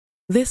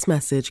This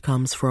message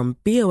comes from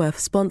BOF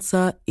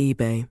sponsor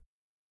eBay.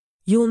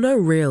 You'll know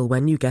real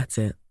when you get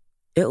it.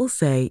 It'll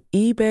say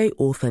eBay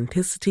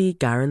Authenticity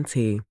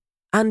Guarantee.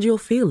 And you'll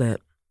feel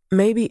it.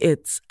 Maybe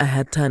it's a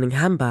head-turning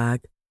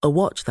handbag, a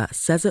watch that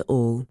says it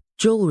all,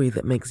 jewelry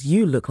that makes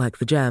you look like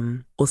the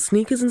gem, or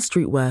sneakers and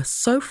streetwear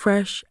so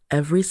fresh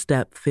every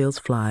step feels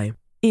fly.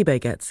 eBay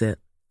gets it.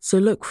 So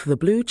look for the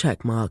blue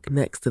check mark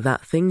next to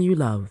that thing you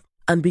love.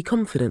 And be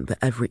confident that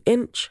every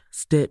inch,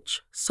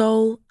 stitch,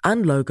 sole,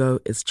 and logo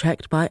is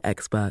checked by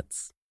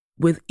experts.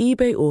 With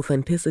eBay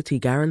Authenticity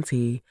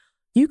Guarantee,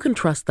 you can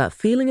trust that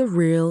feeling of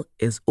real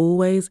is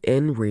always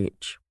in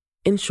reach.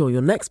 Ensure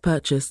your next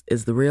purchase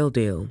is the real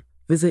deal.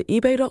 Visit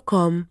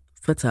eBay.com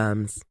for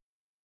terms.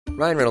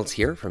 Ryan Reynolds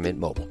here from Mint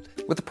Mobile.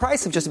 With the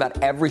price of just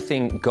about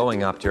everything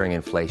going up during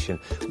inflation,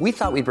 we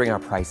thought we'd bring our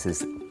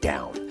prices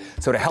down.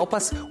 So to help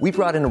us, we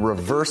brought in a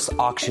reverse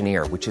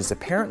auctioneer, which is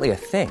apparently a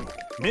thing.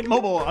 Mint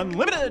Mobile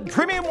Unlimited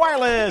Premium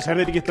Wireless. How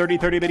to get 30,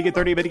 30, bit to get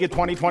 30, bit to get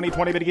 20, 20,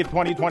 20, bit to get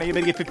 20, 20,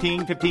 bit to get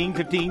 15, 15,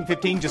 15,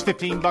 15, just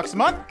 $15 a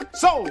month?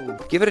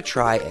 Sold! Give it a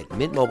try at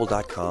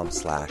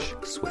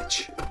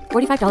mintmobile.com/switch.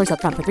 $45 up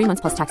front for 3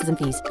 months plus taxes and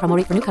fees. Promo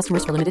rate for new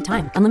customers for limited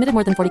time. Unlimited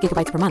more than 40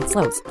 gigabytes per month.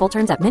 Slows full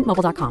terms at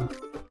mintmobile.com.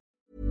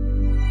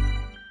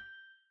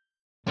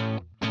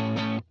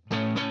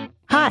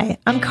 Hi,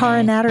 I'm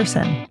Cara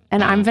Natterson.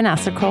 And I'm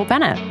Vanessa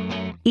Kroll-Bennett.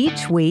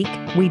 Each week,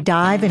 we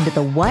dive into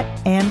the what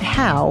and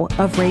how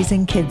of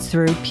raising kids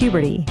through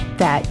puberty,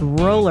 that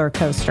roller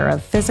coaster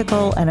of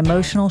physical and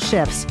emotional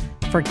shifts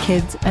for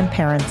kids and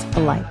parents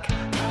alike.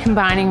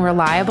 Combining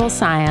reliable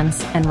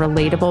science and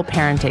relatable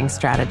parenting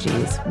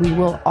strategies, we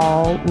will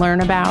all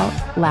learn about,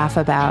 laugh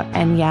about,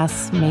 and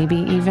yes, maybe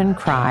even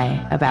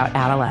cry about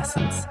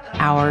adolescence,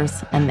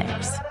 ours and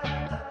theirs.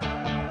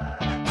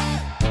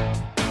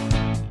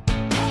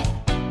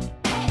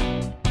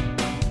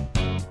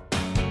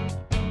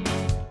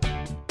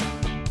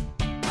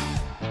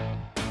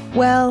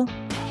 Well,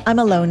 I'm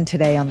alone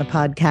today on the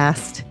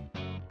podcast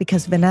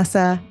because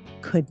Vanessa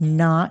could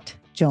not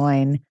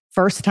join.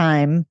 First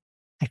time,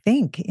 I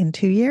think, in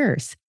 2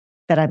 years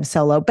that I'm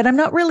solo. But I'm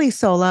not really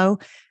solo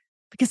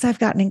because I've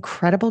got an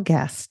incredible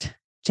guest,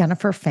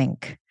 Jennifer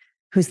Fink,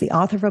 who's the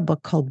author of a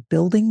book called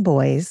Building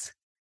Boys,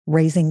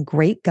 Raising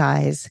Great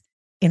Guys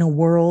in a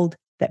World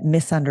That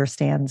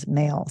Misunderstands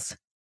Males.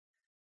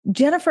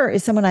 Jennifer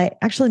is someone I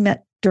actually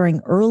met during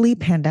early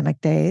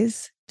pandemic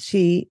days.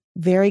 She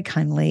very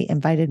kindly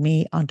invited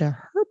me onto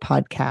her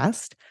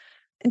podcast,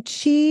 and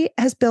she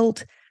has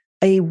built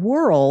a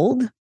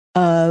world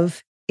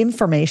of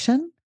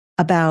information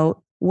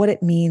about what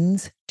it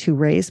means to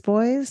raise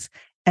boys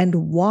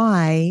and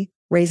why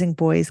raising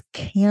boys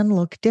can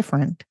look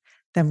different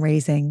than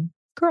raising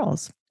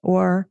girls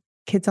or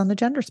kids on the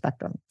gender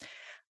spectrum.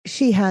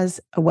 She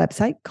has a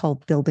website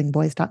called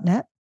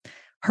buildingboys.net.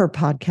 Her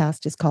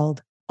podcast is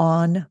called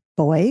On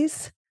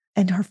Boys,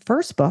 and her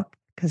first book,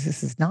 because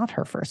this is not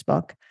her first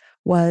book,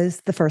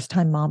 was The First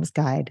Time Mom's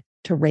Guide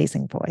to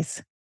Raising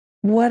Boys.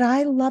 What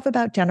I love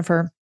about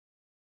Jennifer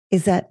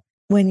is that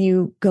when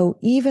you go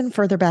even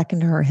further back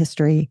into her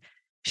history,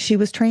 she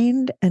was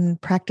trained and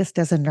practiced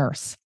as a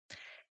nurse.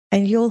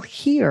 And you'll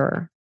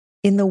hear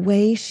in the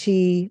way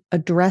she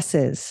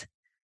addresses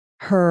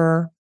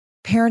her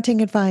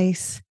parenting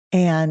advice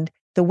and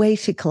the way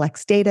she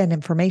collects data and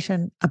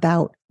information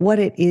about what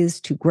it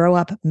is to grow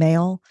up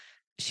male.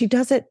 She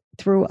does it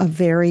through a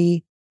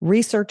very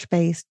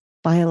research-based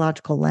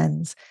biological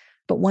lens,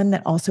 but one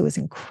that also is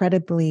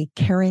incredibly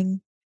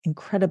caring,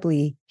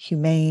 incredibly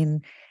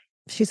humane.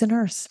 She's a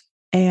nurse,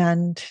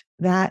 and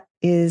that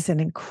is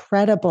an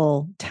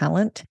incredible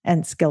talent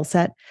and skill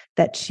set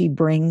that she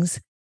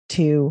brings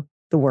to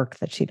the work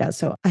that she does.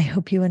 So I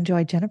hope you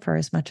enjoy Jennifer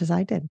as much as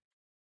I did.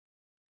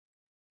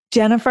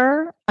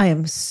 Jennifer, I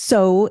am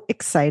so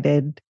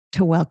excited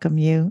to welcome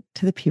you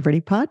to the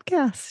Puberty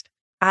Podcast.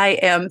 I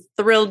am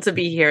thrilled to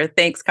be here.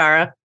 Thanks,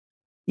 Cara.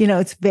 You know,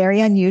 it's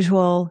very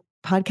unusual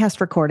podcast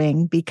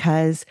recording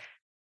because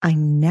I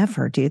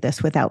never do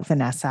this without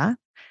Vanessa.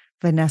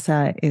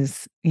 Vanessa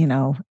is,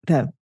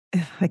 the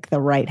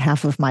right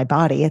half of my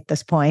body at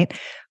this point.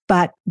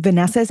 But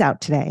Vanessa is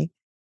out today.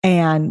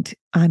 And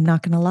I'm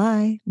not going to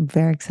lie, I'm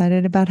very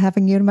excited about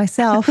having you to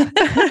myself. So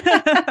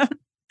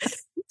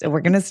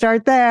we're going to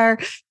start there.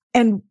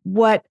 And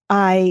what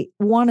I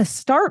want to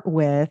start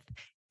with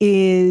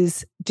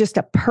is just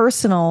a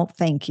personal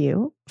thank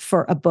you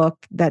for a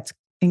book that's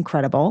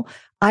incredible.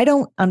 I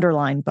don't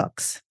underline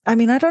books. I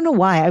mean, I don't know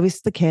why. I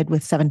was the kid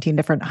with 17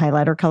 different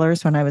highlighter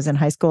colors when I was in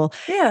high school.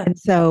 Yeah. And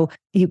so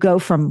you go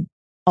from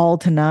all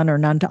to none or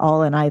none to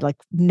all. And I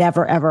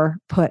never, ever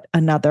put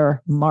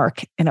another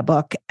mark in a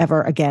book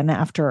ever again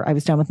after I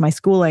was done with my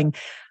schooling,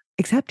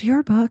 except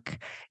your book.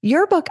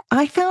 Your book,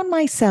 I found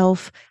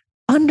myself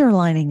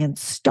underlining and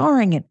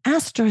starring and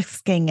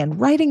asterisking and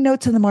writing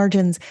notes in the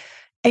margins.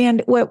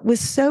 And what was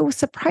so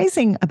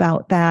surprising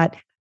about that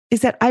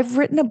is that I've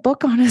written a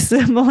book on a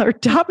similar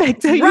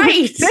topic. So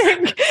right.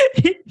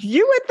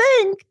 You would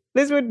think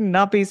this would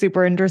not be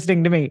super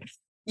interesting to me.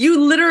 You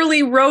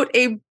literally wrote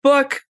a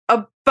book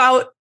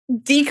about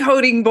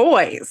decoding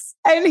boys.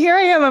 And here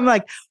I am. I'm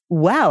like,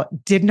 wow,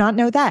 did not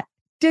know that.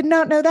 Did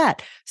not know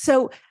that.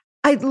 So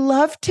I'd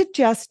love to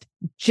just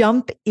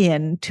jump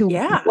into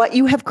what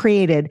you have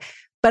created,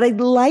 but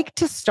I'd like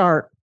to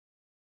start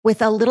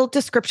with a little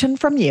description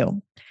from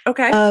you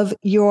of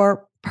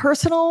your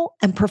personal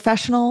and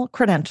professional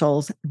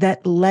credentials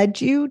that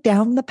led you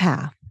down the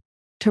path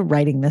to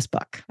writing this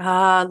book.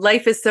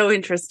 Life is so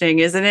interesting,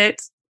 isn't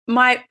it?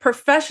 My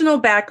professional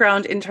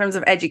background in terms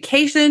of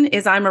education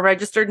is I'm a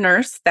registered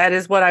nurse. That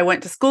is what I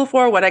went to school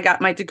for, what I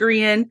got my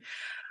degree in.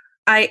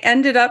 I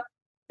ended up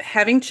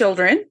having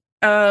children.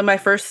 My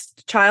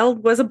first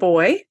child was a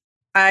boy.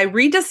 I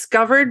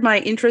rediscovered my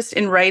interest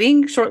in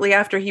writing shortly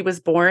after he was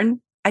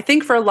born. I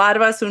think for a lot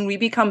of us, when we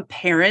become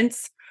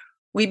parents,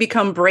 we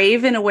become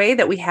brave in a way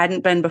that we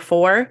hadn't been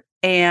before.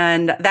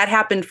 And that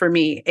happened for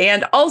me.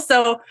 And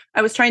also,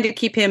 I was trying to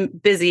keep him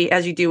busy,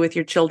 as you do with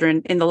your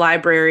children, in the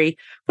library,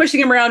 pushing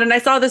him around. And I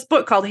saw this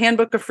book called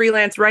Handbook of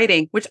Freelance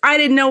Writing, which I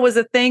didn't know was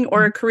a thing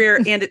or a career,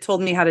 and it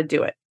told me how to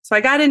do it. So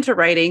I got into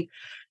writing,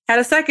 had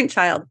a second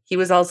child. He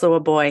was also a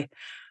boy.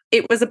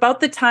 It was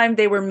about the time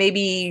they were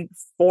maybe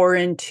 4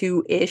 and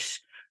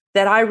 2-ish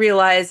that I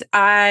realized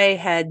I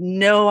had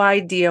no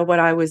idea what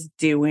I was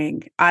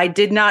doing. I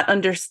did not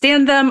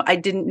understand them. I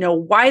didn't know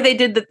why they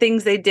did the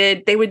things they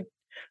did.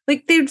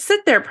 They'd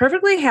sit there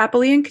perfectly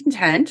happily and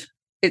content,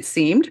 it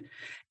seemed.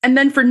 And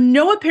then for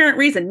no apparent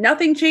reason,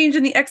 nothing changed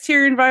in the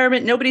exterior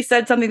environment. Nobody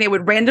said something. They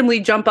would randomly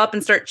jump up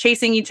and start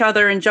chasing each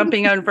other and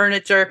jumping on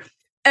furniture.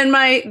 And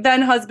my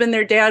then husband,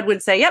 their dad,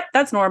 would say, yep,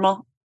 that's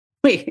normal.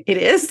 Wait, it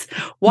is?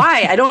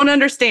 Why? I don't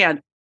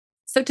understand.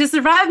 So to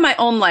survive my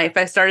own life,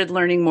 I started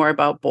learning more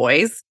about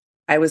boys.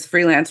 I was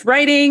freelance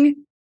writing.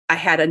 I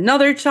had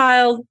another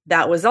child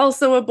that was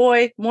also a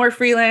boy, more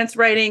freelance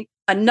writing,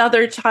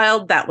 another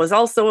child that was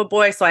also a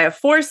boy. So I have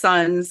 4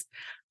 sons.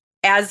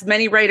 As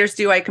many writers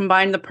do, I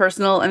combined the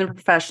personal and the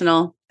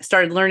professional. I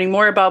started learning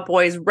more about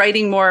boys,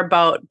 writing more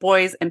about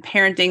boys and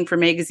parenting for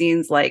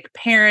magazines like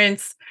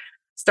Parents,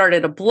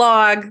 started a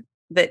blog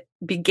that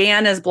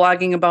began as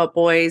blogging about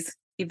boys,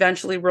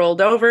 eventually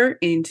rolled over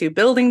into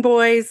building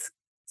boys,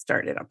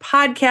 started a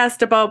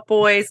podcast about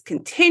boys,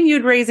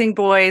 continued raising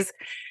boys,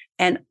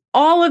 and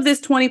all of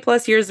this 20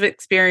 plus years of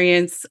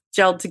experience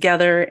gelled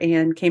together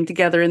and came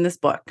together in this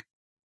book.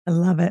 I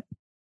love it.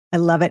 I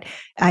love it.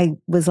 I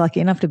was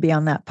lucky enough to be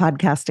on that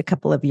podcast a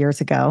couple of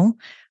years ago,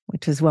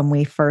 which is when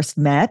we first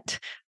met.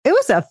 It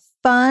was a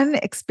fun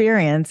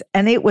experience,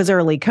 and it was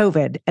early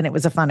COVID, and it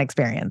was a fun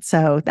experience.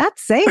 So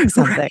that's saying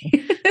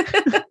something.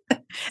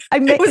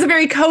 It was a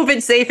very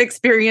COVID-safe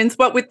experience,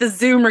 what with the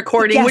Zoom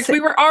recording, which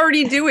we were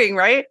already doing,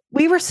 right?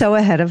 We were so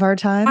ahead of our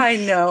time. I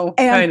know.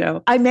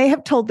 I may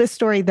have told this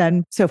story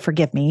then, so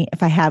forgive me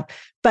if I have.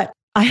 But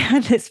I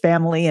had this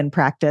family in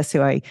practice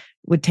who I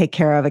would take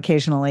care of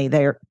occasionally.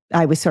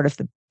 I was sort of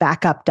the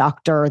backup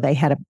doctor. They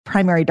had a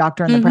primary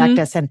doctor in the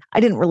practice, and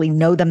I didn't really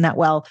know them that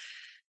well.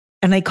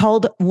 And they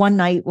called one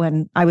night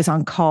when I was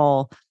on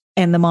call,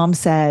 and the mom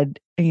said,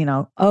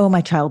 oh,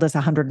 my child has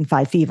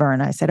 105 fever.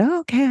 And I said, oh,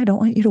 okay, I don't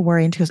want you to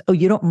worry. And she goes, oh,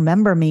 you don't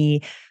remember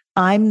me.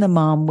 I'm the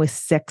mom with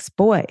 6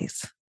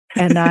 boys.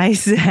 And I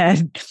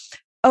said,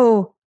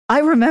 oh, I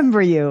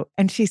remember you.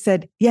 And she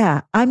said,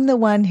 yeah, I'm the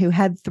one who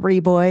had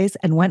 3 boys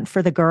and went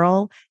for the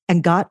girl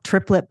and got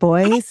triplet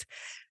boys,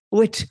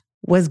 which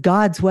was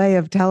God's way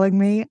of telling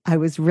me I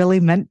was really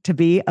meant to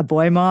be a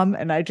boy mom.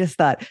 And I just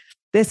thought,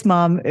 this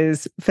mom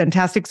is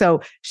fantastic.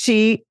 So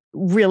she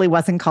really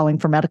wasn't calling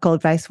for medical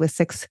advice with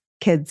 6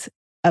 kids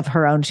of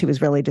her own. She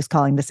was really just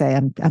calling to say,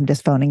 I'm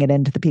just phoning it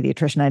into the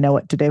pediatrician. I know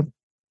what to do.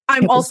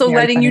 I'm also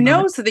letting you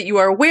know so that you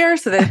are aware,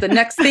 so that if the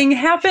next thing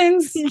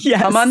happens,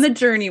 come on the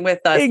journey with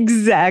us.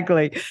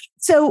 Exactly.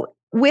 So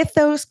with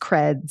those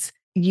creds,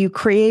 you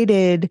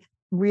created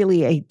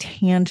really a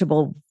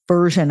tangible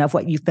version of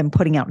what you've been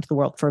putting out into the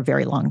world for a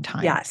very long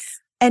time. Yes.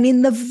 And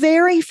in the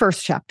very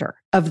first chapter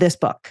of this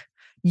book,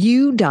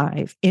 you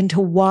dive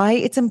into why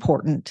it's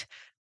important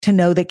to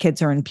know that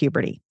kids are in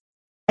puberty.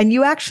 And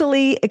you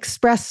actually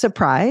express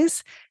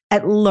surprise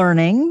at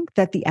learning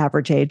that the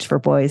average age for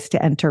boys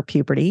to enter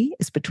puberty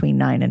is between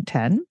 9 and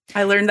 10.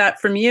 I learned that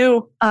from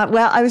you.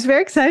 Well, I was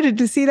very excited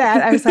to see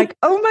that. I was like,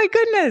 oh my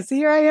goodness,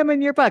 here I am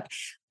in your book.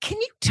 Can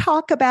you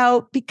talk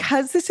about,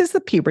 because this is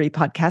the puberty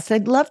podcast,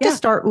 I'd love to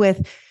start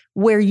with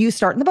where you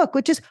start in the book,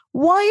 which is,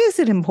 why is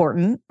it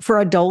important for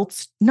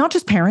adults, not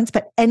just parents,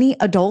 but any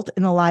adult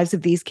in the lives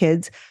of these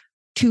kids,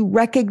 to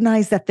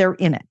recognize that they're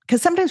in it?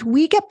 Because sometimes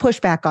we get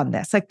pushback on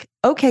this, like,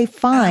 okay,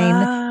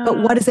 fine,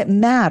 but what does it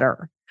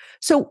matter?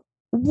 So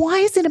why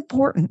is it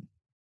important?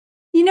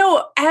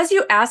 As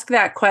you ask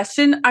that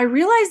question, I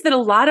realize that a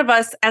lot of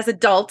us as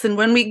adults, and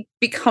when we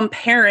become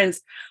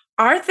parents,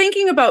 are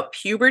thinking about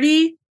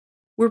puberty.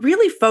 We're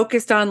really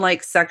focused on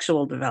like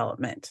sexual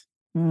development.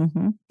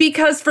 Mm-hmm.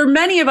 Because for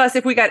many of us,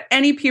 if we got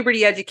any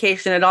puberty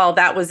education at all,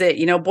 that was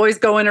it. Boys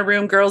go in a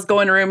room, girls go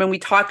in a room, and we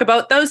talk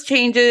about those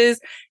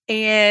changes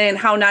and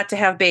how not to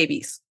have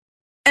babies.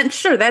 And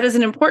sure, that is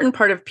an important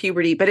part of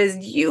puberty. But as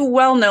you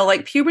well know,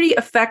 like puberty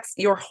affects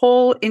your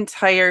whole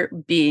entire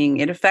being.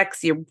 It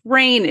affects your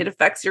brain. It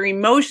affects your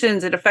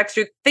emotions. It affects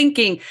your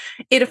thinking.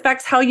 It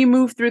affects how you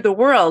move through the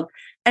world.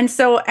 And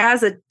so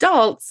as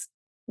adults,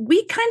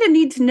 we kind of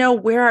need to know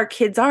where our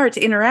kids are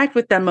to interact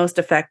with them most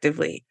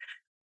effectively.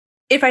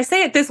 If I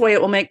say it this way,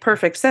 it will make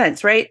perfect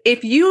sense, right?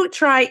 If you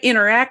try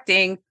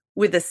interacting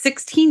with a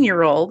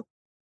 16-year-old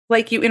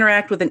like you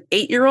interact with an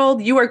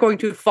 8-year-old, you are going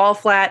to fall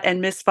flat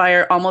and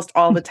misfire almost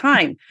all the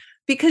time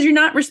because you're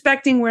not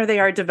respecting where they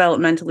are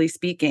developmentally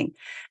speaking.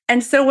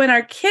 And so when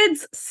our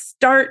kids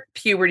start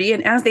puberty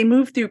and as they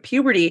move through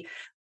puberty,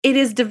 it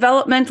is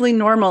developmentally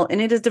normal and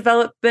it is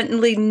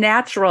developmentally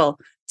natural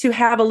to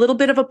have a little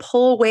bit of a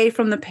pull away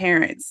from the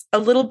parents, a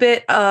little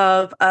bit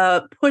of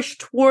a push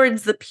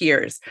towards the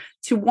peers,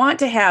 to want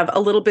to have a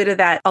little bit of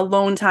that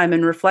alone time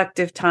and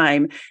reflective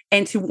time,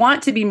 and to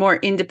want to be more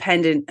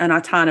independent and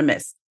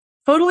autonomous.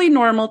 Totally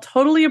normal,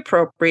 totally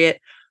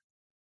appropriate.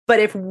 But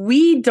if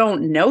we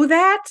don't know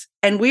that,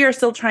 and we are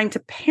still trying to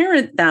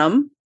parent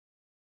them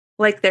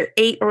like they're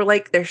 8 or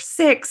like they're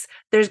 6,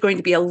 there's going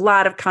to be a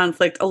lot of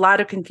conflict, a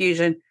lot of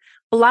confusion,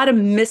 a lot of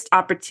missed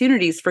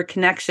opportunities for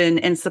connection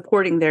and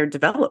supporting their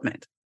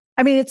development.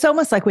 I mean, it's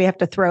almost like we have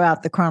to throw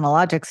out the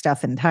chronologic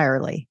stuff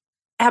entirely.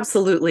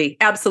 Absolutely.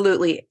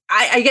 Absolutely.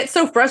 I get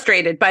so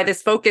frustrated by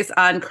this focus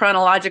on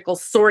chronological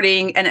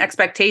sorting and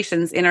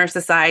expectations in our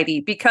society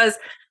because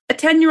a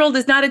 10-year-old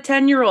is not a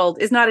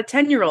 10-year-old, is not a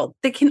 10-year-old.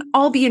 They can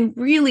all be in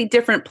really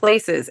different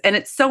places. And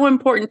it's so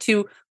important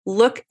to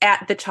look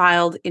at the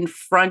child in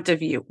front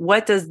of you.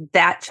 What does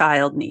that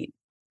child need?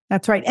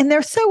 That's right. And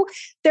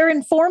they're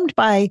informed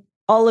by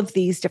all of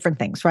these different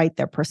things, right?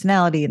 Their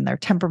personality and their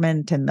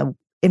temperament and the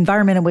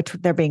environment in which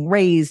they're being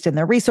raised and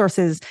their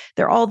resources.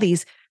 They're all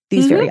these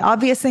very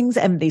obvious things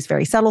and these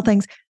very subtle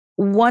things.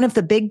 One of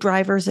the big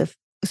drivers of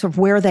sort of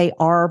where they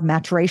are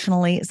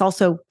maturationally is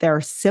also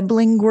their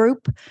sibling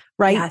group,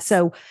 right? Yes.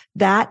 So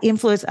that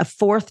influence, a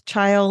fourth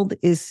child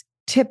is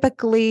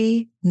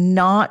typically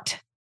not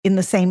in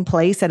the same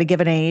place at a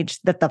given age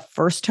that the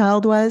first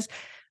child was.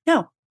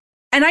 No.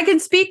 And I can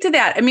speak to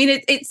that. I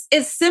mean, it's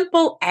as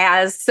simple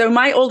as, so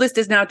my oldest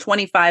is now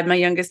 25, my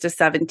youngest is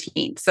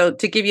 17. So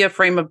to give you a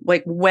frame of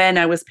like when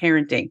I was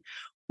parenting,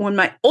 when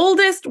my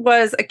oldest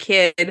was a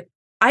kid,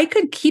 I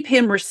could keep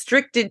him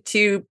restricted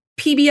to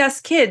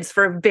PBS Kids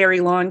for a very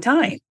long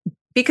time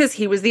because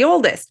he was the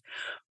oldest.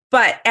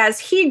 But as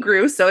he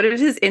grew, so did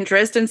his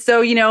interest. And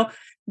so,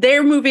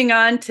 they're moving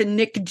on to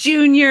Nick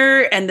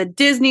Jr. and the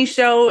Disney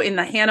show in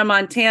the Hannah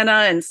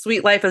Montana and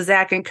Sweet Life of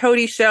Zach and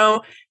Cody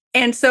show.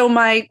 And so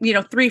my,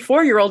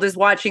 3-4-year-old is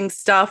watching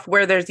stuff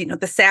where there's,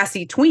 the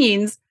sassy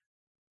tweens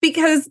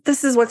because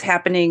this is what's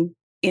happening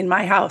in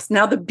my house.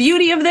 Now, the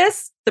beauty of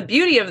this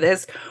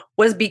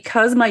was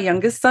because my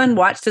youngest son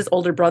watched his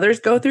older brothers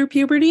go through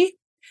puberty.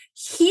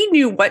 He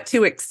knew what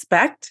to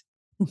expect,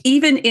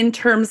 even in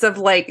terms of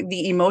like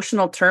the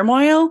emotional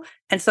turmoil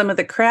and some of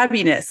the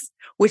crabbiness,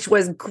 which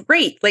was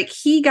great. Like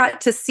he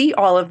got to see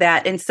all of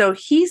that. And so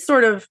he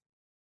sort of,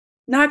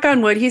 knock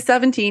on wood, he's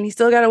 17, he's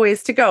still got a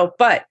ways to go.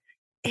 But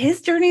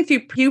his journey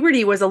through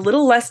puberty was a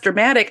little less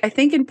dramatic, I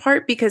think in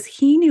part because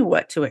he knew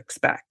what to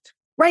expect.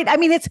 Right. I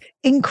mean, it's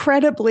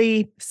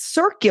incredibly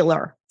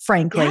circular,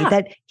 frankly,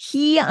 that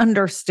he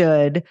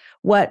understood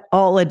what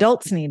all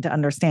adults need to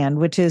understand,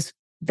 which is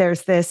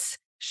there's this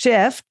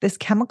shift, this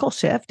chemical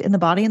shift in the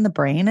body and the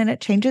brain, and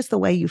it changes the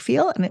way you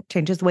feel and it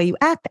changes the way you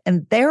act.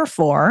 And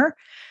therefore,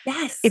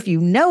 if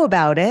you know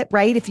about it,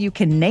 right, if you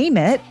can name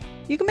it,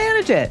 you can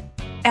manage it.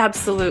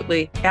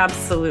 Absolutely.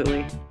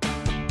 Absolutely.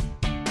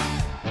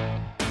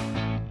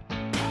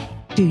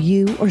 Do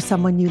you or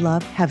someone you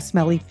love have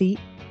smelly feet?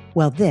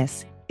 Well,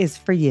 this is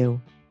for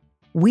you.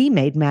 We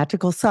made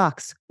magical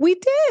socks. We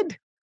did.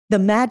 The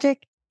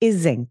magic is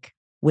zinc.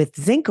 With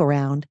zinc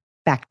around,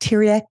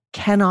 bacteria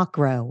cannot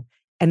grow.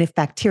 And if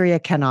bacteria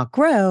cannot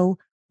grow,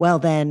 well,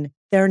 then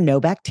there are no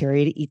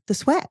bacteria to eat the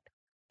sweat.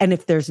 And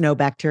if there's no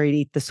bacteria to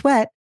eat the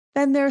sweat,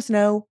 then there's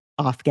no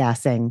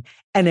off-gassing.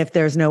 And if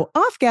there's no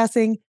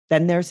off-gassing,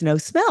 then there's no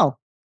smell.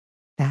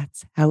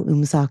 That's how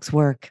socks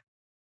work.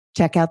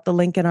 Check out the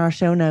link in our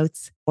show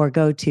notes or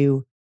go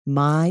to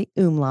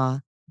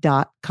myumla.com.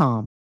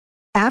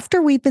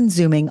 After we've been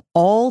Zooming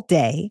all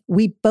day,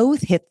 we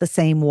both hit the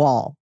same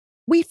wall.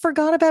 We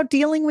forgot about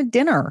dealing with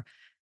dinner.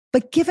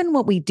 But given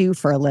what we do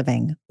for a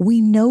living, we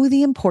know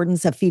the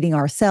importance of feeding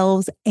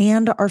ourselves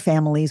and our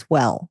families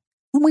well.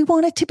 And we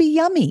want it to be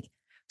yummy.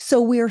 So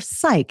we're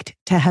psyched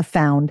to have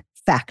found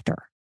Factor.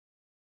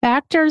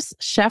 Factor's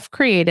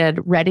chef-created,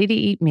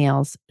 ready-to-eat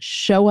meals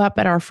show up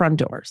at our front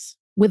doors.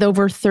 With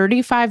over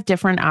 35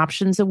 different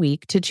options a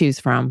week to choose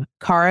from,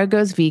 Cara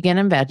goes vegan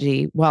and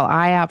veggie, while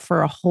I opt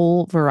for a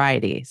whole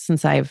variety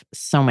since I have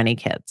so many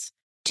kids.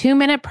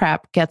 2-minute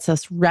prep gets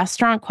us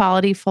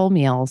restaurant-quality full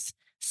meals,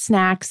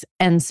 snacks,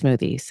 and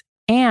smoothies.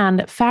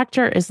 And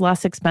Factor is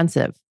less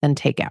expensive than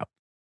takeout.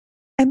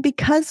 And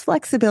because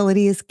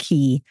flexibility is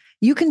key,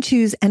 you can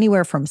choose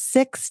anywhere from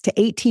 6 to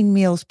 18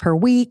 meals per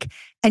week,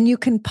 and you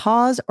can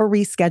pause or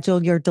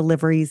reschedule your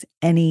deliveries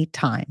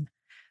anytime.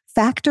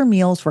 Factor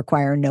meals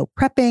require no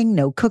prepping,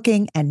 no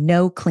cooking, and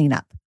no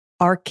cleanup.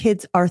 Our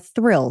kids are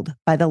thrilled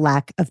by the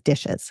lack of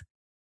dishes.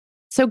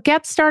 So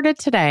get started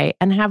today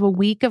and have a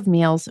week of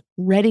meals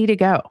ready to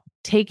go,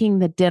 taking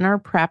the dinner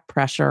prep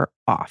pressure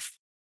off.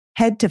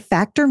 Head to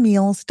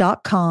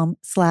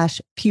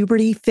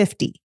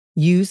factormeals.com/puberty50.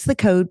 Use the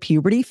code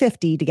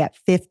puberty50 to get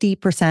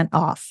 50%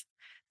 off.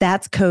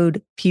 That's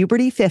code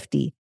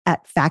puberty50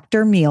 at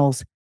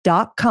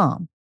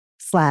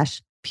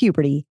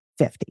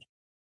factormeals.com/puberty50.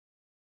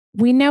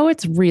 We know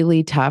it's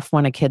really tough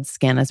when a kid's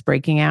skin is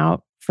breaking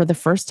out for the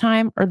first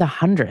time or the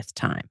 100th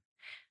time.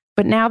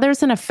 But now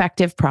there's an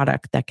effective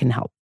product that can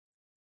help.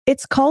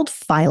 It's called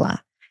Phyla,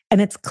 and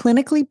it's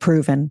clinically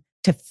proven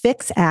to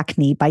fix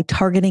acne by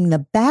targeting the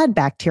bad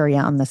bacteria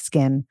on the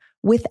skin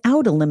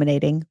without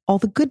eliminating all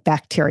the good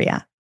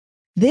bacteria.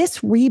 This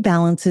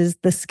rebalances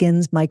the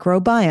skin's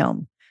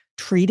microbiome,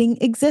 treating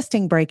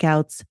existing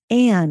breakouts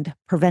and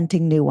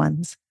preventing new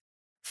ones.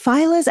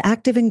 Phyla's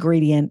active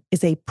ingredient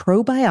is a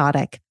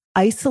probiotic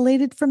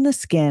isolated from the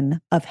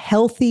skin of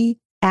healthy,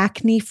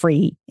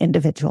 acne-free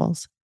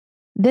individuals.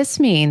 This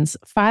means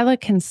Phyla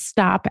can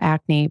stop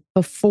acne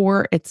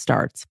before it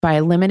starts by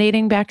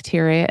eliminating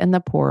bacteria in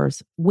the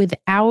pores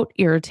without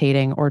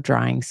irritating or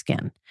drying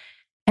skin.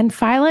 And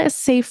Phyla is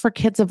safe for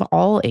kids of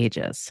all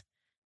ages.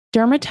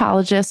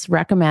 Dermatologists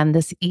recommend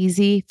this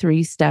easy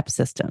 3-step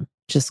system.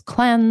 Just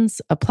cleanse,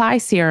 apply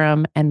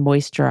serum, and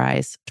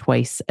moisturize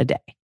twice a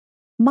day.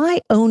 My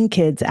own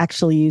kids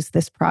actually use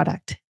this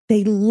product.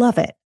 They love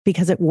it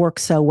because it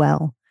works so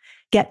well.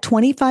 Get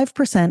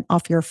 25%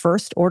 off your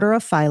first order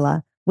of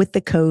Phyla with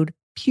the code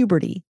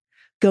PUBERTY.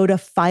 Go to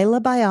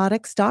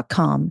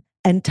phylabiotics.com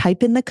and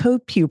type in the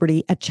code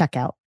PUBERTY at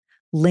checkout.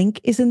 Link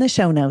is in the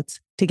show notes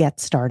to get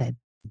started.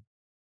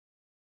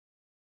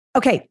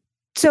 Okay,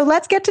 so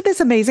let's get to this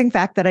amazing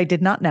fact that I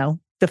did not know.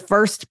 The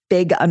first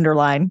big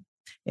underline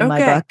in my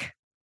book.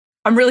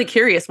 I'm really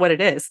curious what it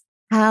is.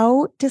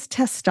 How does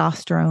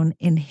testosterone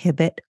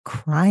inhibit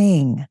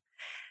crying?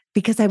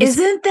 Because I was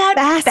Isn't that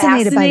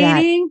fascinated by that.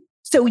 fascinating?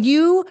 So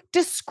you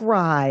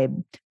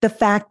describe the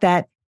fact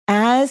that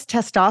as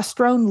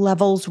testosterone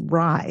levels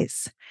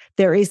rise,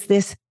 there is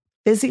this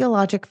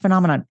physiologic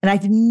phenomenon. And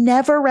I've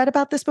never read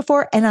about this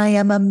before, and I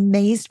am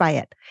amazed by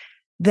it,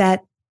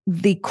 that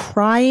the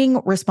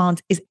crying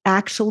response is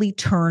actually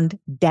turned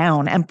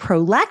down. And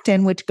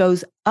prolactin, which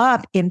goes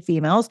up in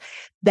females,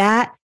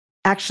 that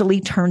actually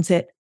turns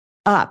it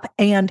up.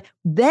 And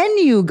then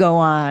you go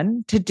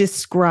on to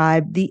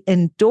describe the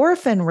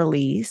endorphin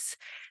release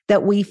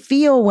that we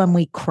feel when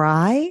we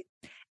cry,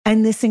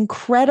 and this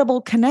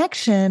incredible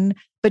connection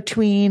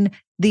between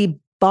the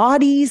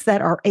bodies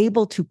that are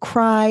able to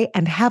cry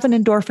and have an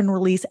endorphin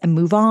release and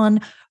move on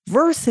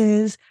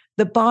versus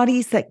the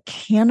bodies that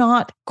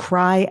cannot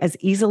cry as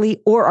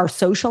easily or are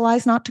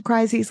socialized not to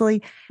cry as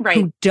easily, Right.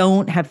 who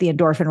don't have the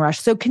endorphin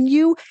rush. So can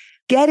you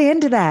get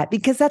into that?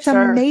 Because that's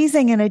Sure.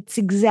 amazing. And it's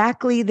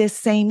exactly this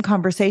same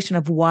conversation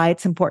of why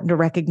it's important to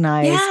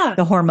recognize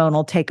the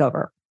hormonal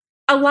takeover.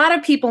 A lot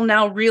of people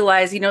now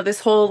realize, this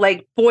whole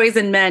like boys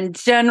and men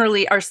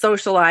generally are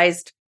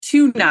socialized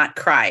to not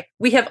cry.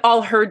 We have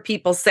all heard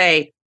people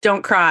say,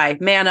 don't cry,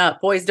 man up,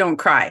 boys don't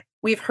cry.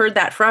 We've heard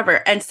that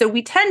forever. And so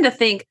we tend to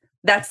think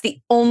that's the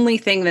only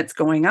thing that's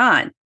going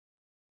on.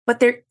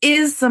 But there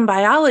is some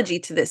biology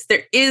to this.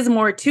 There is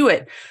more to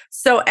it.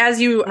 So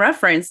as you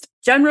referenced,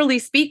 generally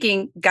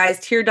speaking, guys'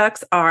 tear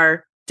ducts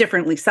are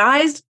differently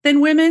sized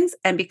than women's.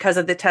 And because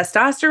of the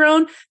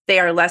testosterone, they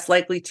are less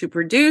likely to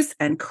produce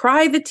and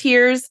cry the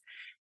tears.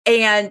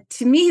 And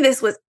to me,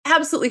 this was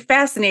absolutely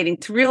fascinating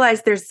to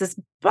realize there's this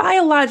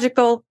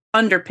biological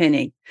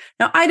underpinning.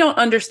 Now, I don't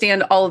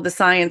understand all of the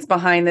science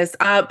behind this.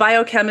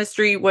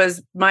 Biochemistry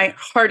was my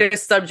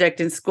hardest subject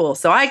in school,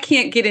 so I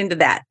can't get into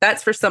that.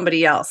 That's for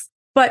somebody else.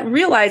 But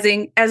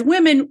realizing as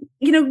women,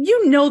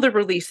 you know the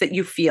release that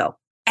you feel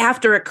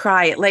after a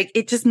cry, like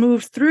it just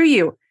moves through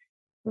you.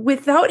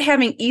 Without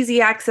having easy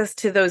access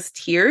to those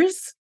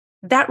tears,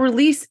 that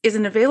release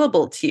isn't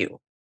available to you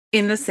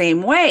in the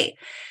same way.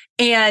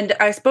 And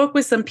I spoke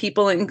with some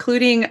people,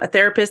 including a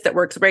therapist that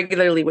works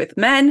regularly with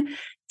men.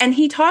 And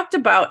he talked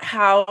about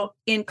how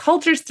in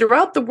cultures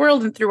throughout the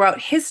world and throughout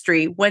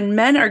history, when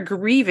men are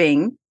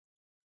grieving,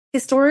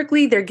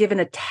 historically, they're given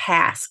a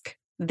task.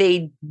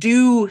 They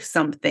do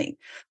something.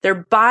 Their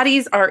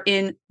bodies are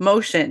in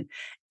motion.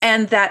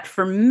 And that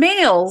for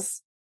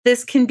males,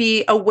 this can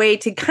be a way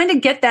to kind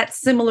of get that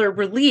similar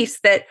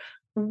release that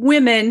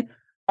women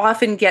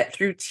often get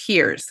through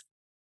tears.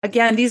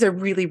 Again, these are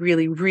really,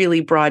 really, really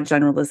broad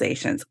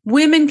generalizations.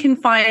 Women can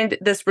find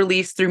this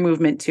release through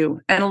movement too.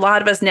 And a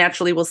lot of us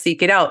naturally will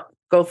seek it out.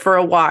 Go for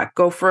a walk,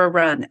 go for a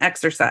run,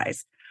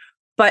 exercise.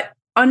 But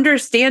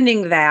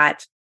understanding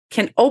that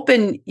can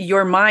open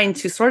your mind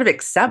to sort of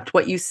accept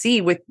what you see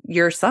with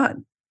your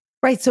son.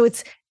 Right. So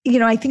it's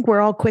I think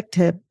we're all quick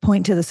to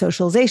point to the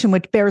socialization,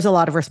 which bears a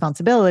lot of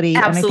responsibility.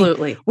 Absolutely.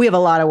 And I think we have a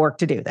lot of work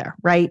to do there,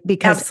 right?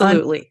 Because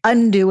absolutely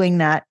undoing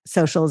that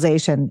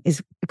socialization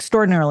is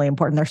extraordinarily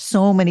important. There's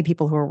so many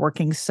people who are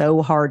working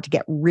so hard to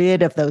get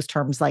rid of those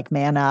terms like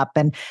man up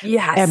and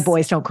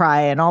boys don't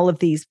cry and all of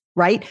these,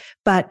 right?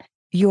 But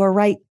you're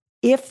right.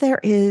 If there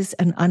is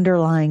an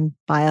underlying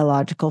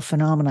biological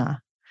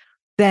phenomena,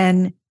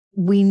 then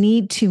we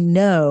need to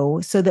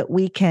know so that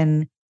we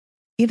can,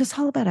 it's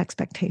all about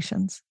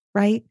expectations,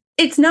 right?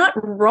 It's not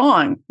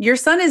wrong. Your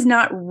son is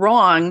not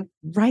wrong,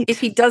 right, if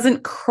he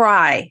doesn't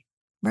cry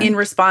in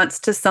response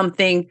to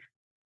something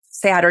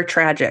sad or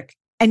tragic.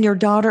 And your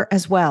daughter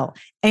as well.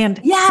 And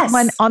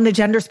someone on the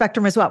gender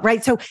spectrum as well,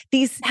 right? So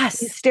these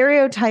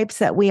stereotypes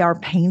that we are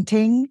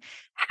painting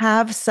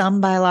have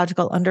some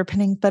biological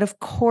underpinning, but of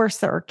course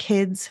there are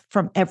kids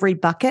from every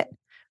bucket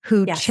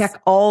who check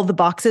all the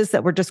boxes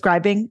that we're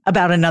describing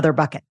about another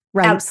bucket,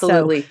 right?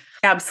 Absolutely.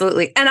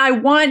 Absolutely. And I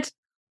want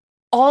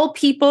all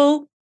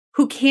people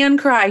who can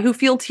cry, who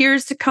feel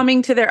tears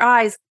coming to their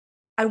eyes,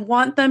 I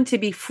want them to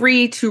be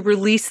free to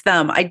release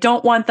them. I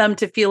don't want them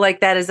to feel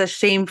like that is a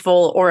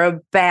shameful or a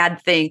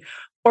bad thing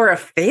or a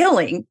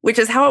failing, which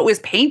is how it was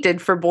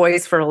painted for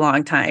boys for a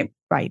long time.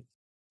 Right.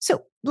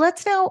 So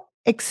let's now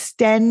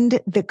extend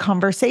the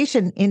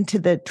conversation into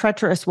the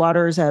treacherous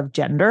waters of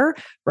gender,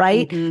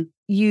 right? Mm-hmm.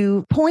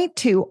 You point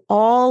to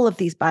all of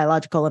these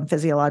biological and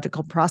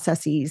physiological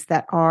processes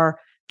that are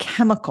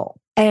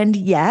chemical, and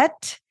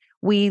yet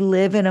we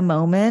live in a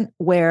moment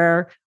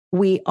where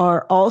we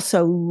are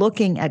also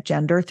looking at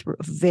gender through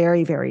a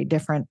very, very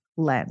different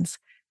lens.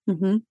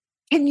 Mm-hmm.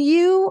 Can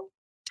you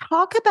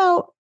talk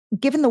about,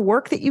 given the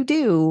work that you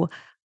do,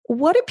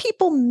 what do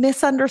people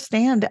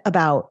misunderstand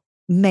about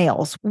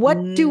males? What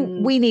do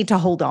we need to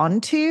hold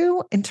on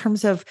to in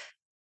terms of,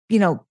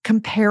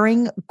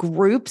 comparing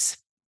groups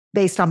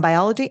based on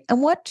biology?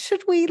 And what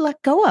should we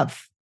let go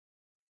of?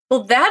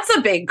 Well, that's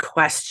a big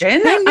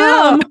question. I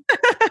know.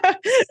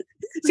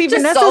 See,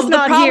 Vanessa's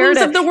not here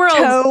to of the world.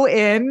 Toe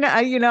in.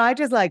 I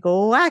just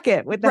whack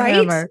it with the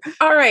hammer.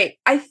 All right.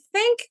 I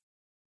think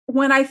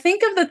when I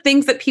think of the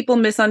things that people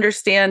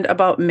misunderstand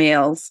about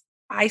males,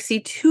 I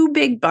see two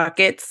big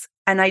buckets,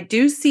 and I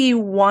do see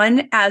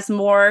one as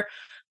more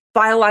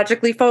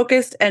biologically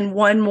focused and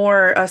one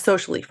more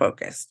socially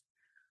focused.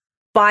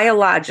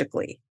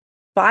 Biologically,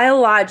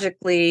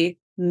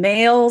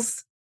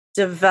 males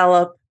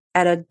develop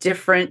at a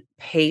different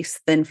pace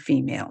than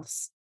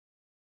females.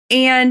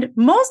 And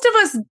most of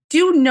us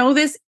do know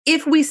this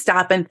if we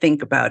stop and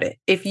think about it.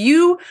 If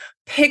you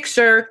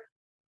picture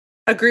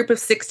a group of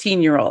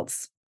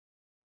 16-year-olds,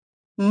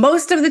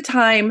 most of the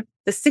time,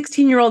 the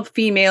 16-year-old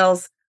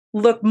females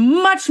look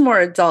much more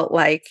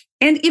adult-like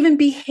and even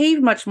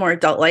behave much more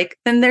adult-like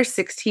than their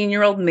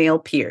 16-year-old male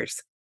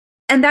peers.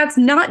 And that's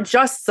not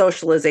just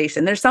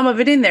socialization. There's some of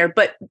it in there,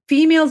 but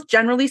females,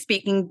 generally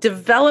speaking,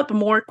 develop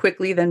more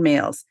quickly than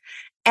males.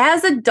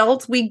 As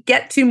adults, we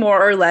get to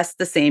more or less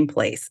the same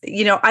place.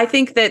 I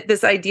think that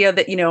this idea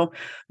that,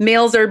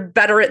 males are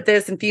better at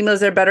this and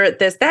females are better at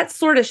this, that's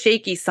sort of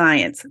shaky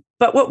science.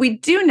 But what we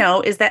do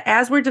know is that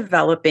as we're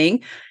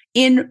developing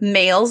in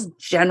males,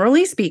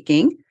 generally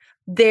speaking,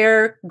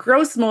 their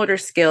gross motor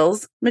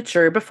skills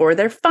mature before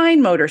their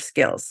fine motor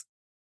skills,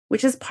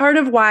 which is part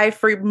of why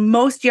for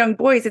most young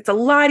boys, it's a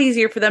lot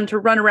easier for them to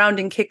run around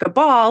and kick a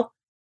ball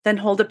than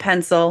hold a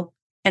pencil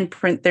and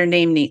print their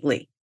name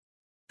neatly.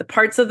 The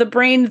parts of the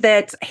brain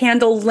that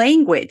handle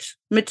language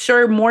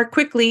mature more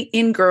quickly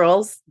in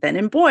girls than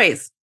in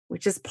boys,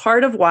 which is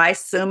part of why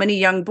so many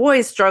young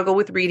boys struggle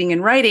with reading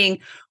and writing,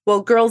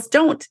 while girls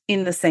don't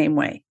in the same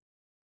way.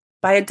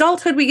 By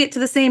adulthood, we get to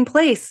the same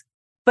place.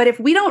 But if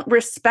we don't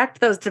respect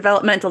those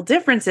developmental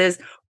differences,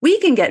 we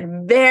can get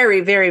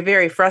very, very,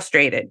 very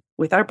frustrated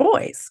with our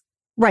boys.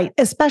 Right.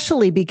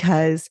 Especially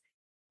because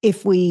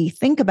if we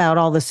think about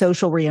all the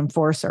social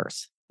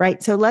reinforcers,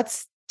 right? So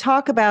let's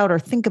talk about or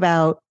think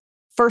about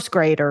first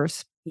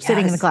graders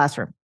sitting in the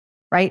classroom,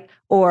 right?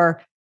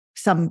 Or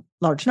some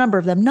large number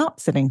of them not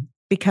sitting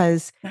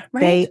because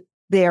they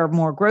are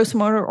more gross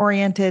motor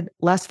oriented,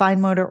 less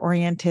fine motor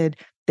oriented.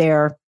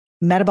 Their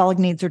metabolic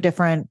needs are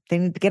different. They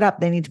need to get up.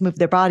 They need to move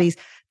their bodies.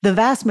 The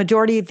vast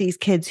majority of these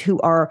kids who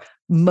are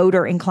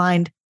motor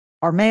inclined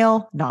are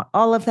male, not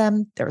all of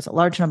them. There's a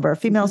large number of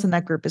females in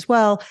that group as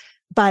well.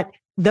 But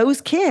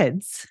those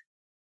kids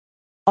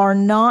are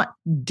not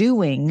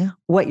doing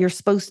what you're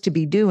supposed to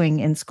be doing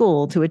in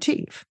school to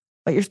achieve.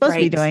 What you're supposed to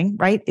be doing,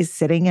 right, is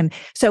sitting. And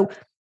so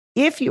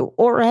if you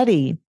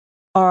already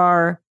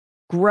are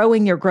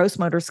growing your gross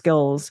motor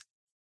skills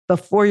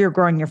before you're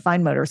growing your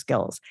fine motor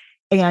skills,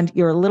 and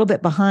you're a little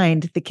bit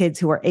behind the kids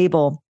who are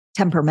able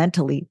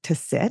temperamentally to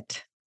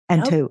sit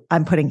and to,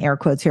 I'm putting air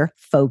quotes here,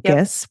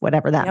 focus,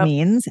 whatever that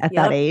means at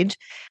that age,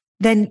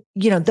 then,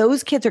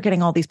 those kids are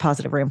getting all these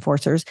positive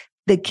reinforcers.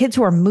 The kids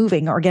who are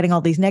moving are getting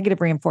all these negative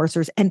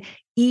reinforcers. And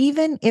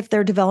even if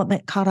their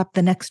development caught up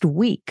the next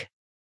week,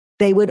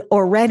 they would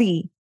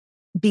already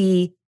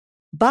be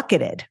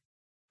bucketed,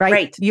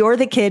 right? You're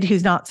the kid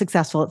who's not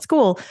successful at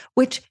school,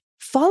 which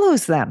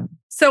follows them.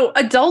 So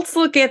adults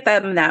look at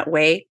them that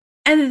way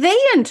and they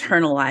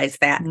internalize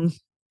that.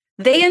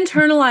 They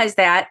internalize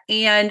that.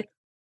 And,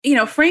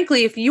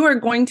 frankly, if you are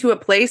going to a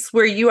place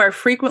where you are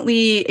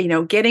frequently,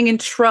 getting in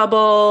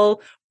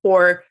trouble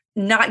or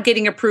not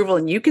getting approval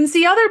and you can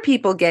see other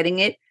people getting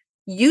it,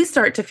 you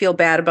start to feel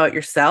bad about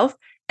yourself.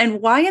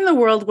 And why in the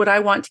world would I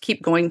want to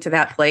keep going to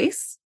that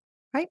place?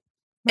 Right.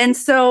 And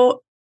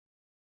so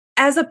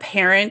as a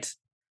parent,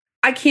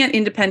 I can't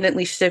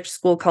independently shift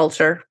school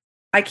culture.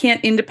 I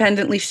can't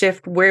independently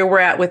shift where we're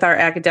at with our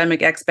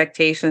academic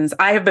expectations.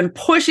 I have been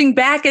pushing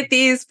back at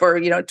these for,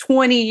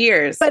 20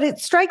 years. But it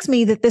strikes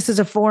me that this is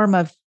a form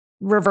of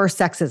reverse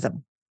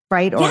sexism,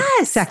 right? Or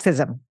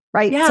sexism,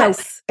 right? Yes.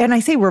 So, and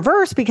I say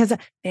reverse because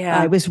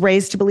I was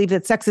raised to believe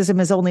that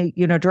sexism is only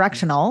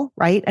unidirectional,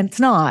 right? And it's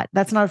not.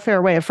 That's not a fair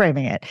way of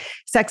framing it.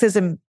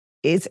 Sexism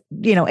is,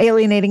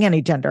 alienating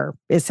any gender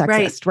is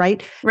sexist,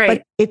 right?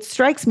 But it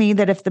strikes me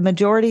that if the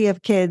majority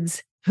of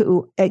kids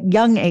who at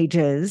young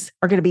ages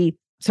are going to be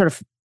sort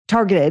of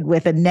targeted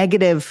with a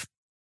negative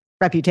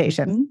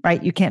reputation,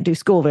 right? You can't do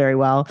school very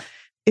well.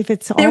 If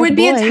it's all there would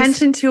be boys,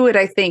 attention to it,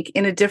 I think,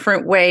 in a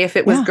different way if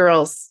it was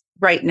girls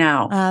right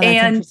now. That's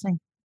interesting.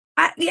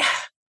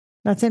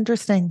 That's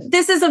interesting.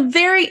 This is a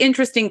very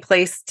interesting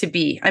place to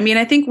be. I mean,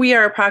 I think we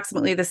are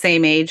approximately the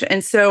same age.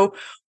 And so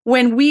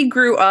when we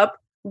grew up,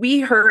 we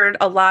heard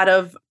a lot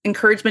of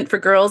encouragement for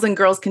girls and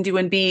girls can do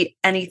and be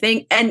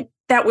anything. And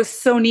that was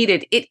so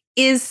needed. It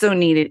is so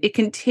needed. It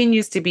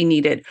continues to be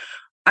needed.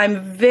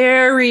 I'm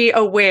very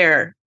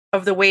aware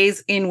of the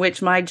ways in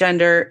which my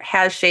gender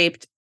has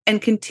shaped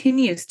and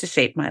continues to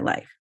shape my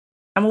life.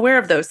 I'm aware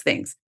of those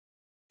things.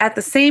 At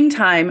the same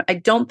time, I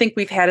don't think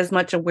we've had as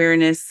much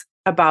awareness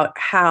about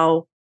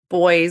how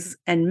boys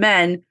and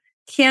men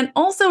can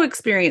also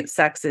experience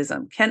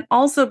sexism, can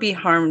also be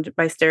harmed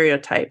by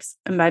stereotypes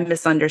and by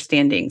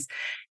misunderstandings.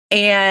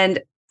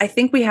 And I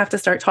think we have to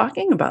start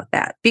talking about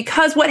that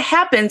because what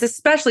happens,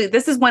 especially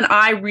this is when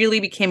I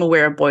really became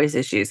aware of boys'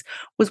 issues,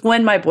 was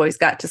when my boys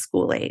got to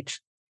school age.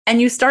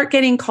 And you start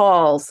getting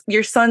calls,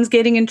 your son's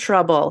getting in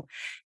trouble,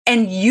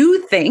 and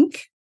you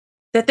think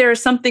that there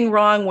is something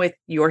wrong with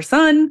your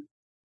son.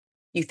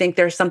 You think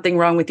there's something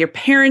wrong with your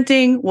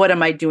parenting. What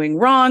am I doing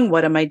wrong?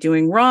 What am I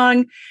doing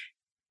wrong?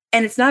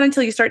 And it's not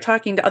until you start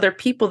talking to other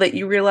people that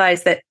you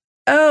realize that,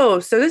 oh,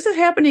 so this is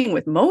happening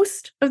with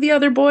most of the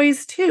other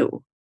boys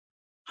too.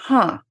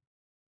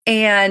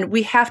 And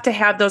we have to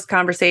have those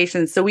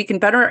conversations so we can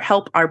better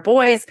help our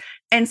boys.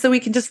 And so we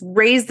can just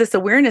raise this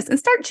awareness and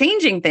start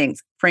changing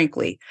things,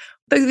 frankly.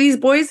 These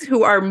boys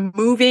who are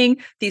moving,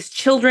 these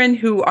children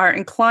who are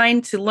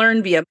inclined to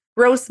learn via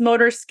gross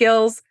motor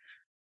skills,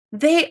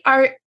 they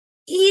are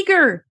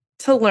eager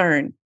to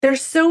learn. They're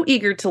so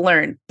eager to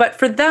learn. But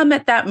for them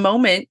at that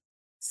moment,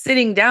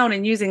 sitting down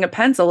and using a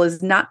pencil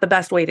is not the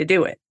best way to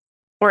do it,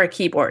 or a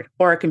keyboard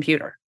or a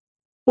computer.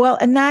 Well,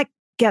 and that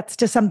gets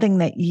to something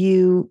that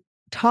you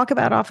talk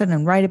about often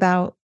and write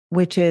about,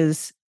 which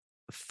is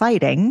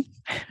fighting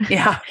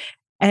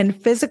and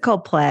physical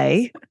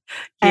play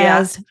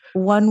as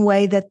one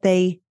way that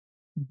they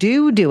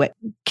do it.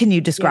 Can you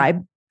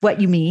describe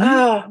what you mean?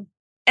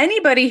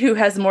 Anybody who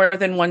has more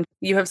than one,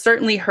 you have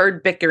certainly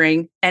heard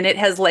bickering, and it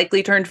has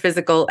likely turned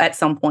physical at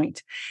some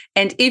point.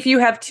 And if you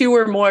have two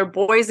or more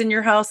boys in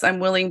your house, I'm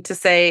willing to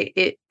say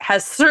it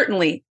has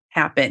certainly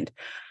happened.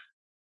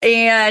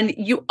 And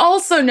you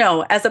also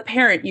know, as a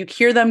parent, you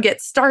hear them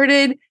get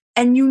started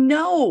and you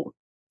know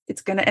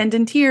it's going to end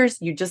in tears.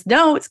 You just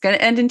know it's going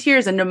to end in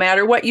tears. And no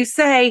matter what you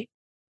say, it's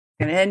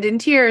going to end in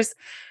tears.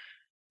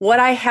 What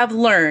I have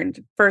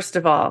learned, first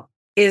of all,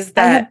 is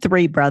that I have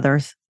 3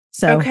 brothers.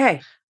 So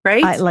okay,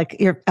 right?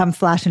 I'm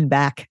flashing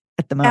back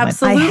at the moment.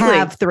 Absolutely. I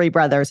have 3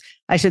 brothers.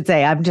 I should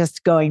say I'm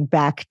just going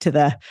back to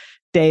the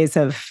days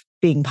of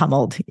being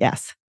pummeled.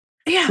 Yes.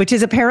 Yeah. Which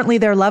is apparently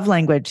their love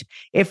language.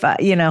 If,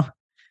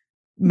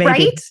 maybe.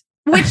 Right?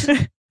 Which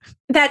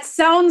that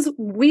sounds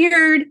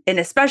weird. And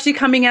especially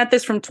coming at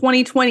this from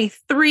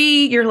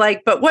 2023, you're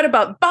like, but what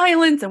about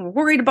violence? And we're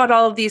worried about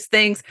all of these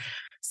things.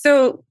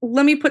 So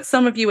let me put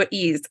some of you at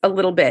ease a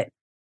little bit.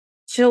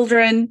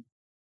 Children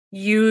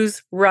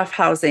use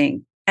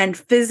roughhousing and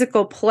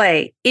physical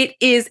play. It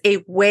is a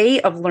way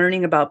of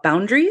learning about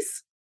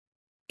boundaries.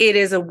 It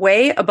is a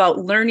way about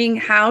learning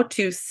how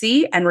to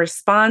see and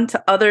respond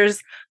to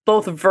others,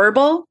 both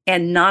verbal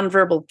and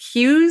nonverbal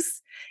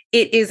cues.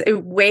 It is a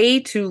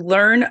way to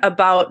learn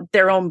about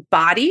their own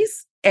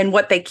bodies and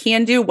what they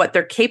can do, what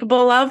they're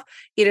capable of.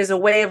 It is a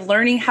way of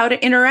learning how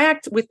to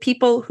interact with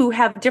people who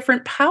have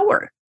different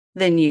power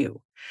than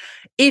you.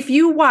 If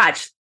you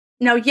watch,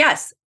 now,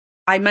 yes,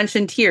 I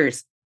mentioned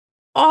tears.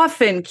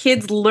 Often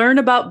kids learn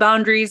about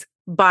boundaries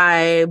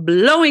by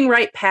blowing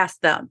right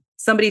past them.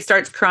 Somebody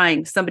starts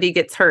crying, somebody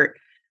gets hurt.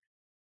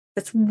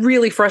 That's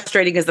really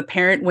frustrating as a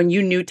parent when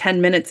you knew 10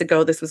 minutes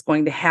ago this was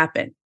going to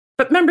happen.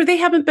 But remember, they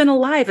haven't been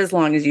alive as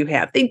long as you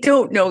have. They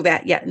don't know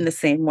that yet in the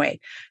same way.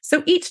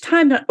 So each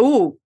time,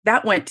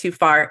 that went too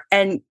far.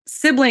 And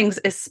siblings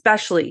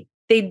especially,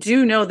 they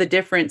do know the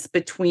difference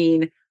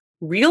between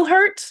real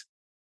hurt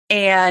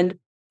and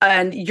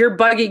and you're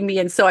bugging me.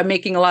 And so I'm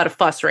making a lot of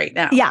fuss right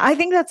now. Yeah, I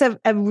think that's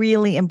a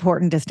really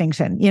important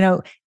distinction.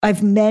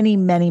 I've many,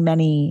 many,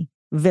 many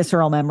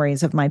visceral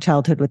memories of my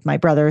childhood with my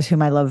brothers,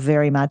 whom I love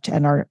very much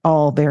and are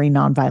all very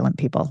nonviolent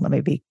people. Let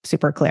me be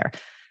super clear.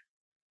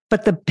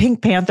 But the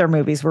Pink Panther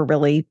movies were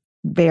really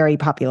very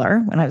popular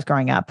when I was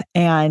growing up.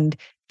 And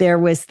there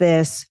was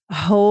this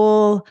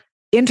whole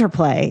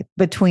interplay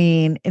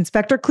between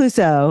Inspector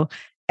Clouseau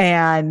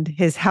and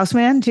his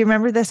houseman. Do you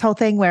remember this whole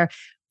thing where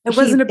I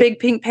wasn't a big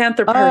Pink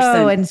Panther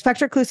person? Oh, and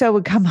Inspector Clouseau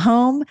would come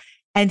home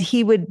and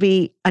he would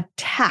be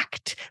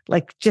attacked,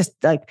 just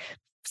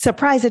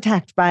surprise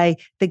attacked by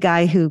the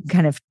guy who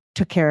kind of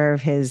took care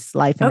of his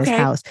life in his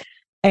house.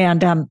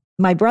 And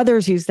my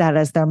brothers used that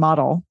as their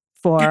model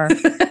for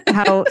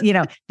how,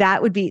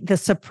 that would be the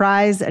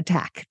surprise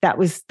attack. That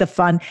was the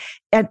fun.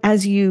 And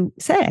as you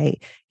say,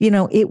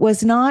 it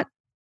was not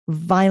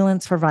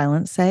violence for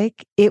violence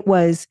sake. It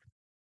was,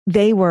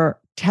 they were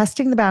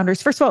testing the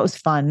boundaries. First of all, it was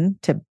fun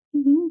to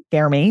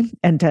scare me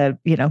and to,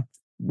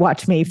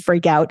 watch me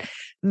freak out.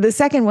 The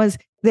second was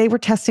they were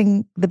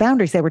testing the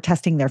boundaries. They were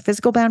testing their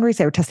physical boundaries.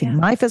 They were testing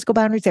my physical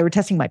boundaries. They were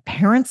testing my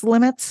parents'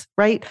 limits,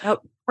 right?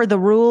 For the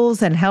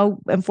rules and how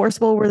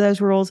enforceable were those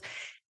rules.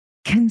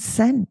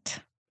 Consent,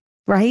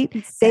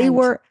 right? They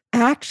were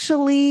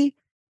actually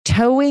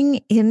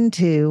towing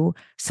into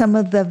some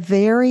of the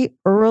very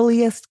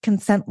earliest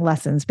consent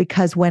lessons,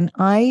 because when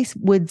I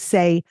would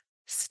say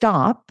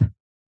stop,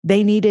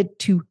 they needed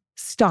to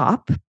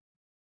stop.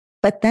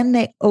 But then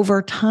they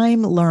over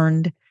time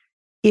learned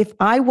if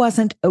I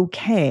wasn't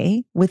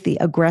okay with the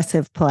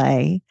aggressive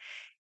play,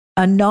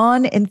 a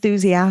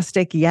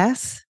non-enthusiastic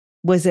yes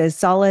was as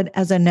solid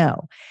as a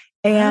no.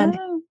 And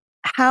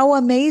how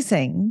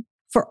amazing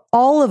for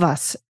all of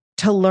us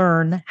to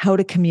learn how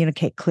to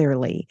communicate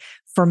clearly,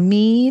 for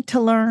me to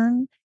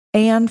learn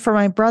and for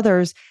my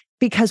brothers,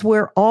 because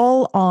we're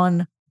all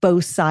on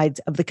both sides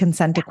of the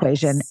consent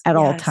equation at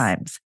all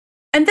times.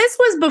 And this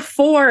was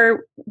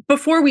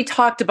before we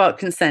talked about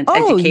consent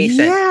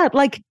education. Yeah,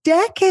 like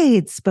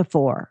decades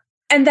before.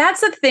 And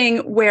that's a thing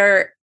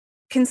where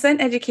consent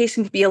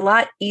education can be a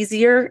lot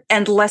easier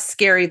and less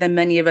scary than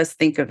many of us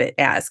think of it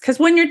as. Because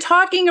when you're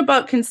talking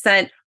about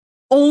consent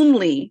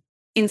only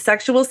in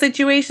sexual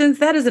situations,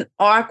 that is an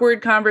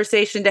awkward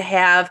conversation to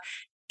have.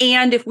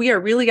 And if we are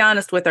really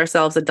honest with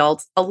ourselves,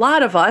 adults, a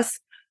lot of us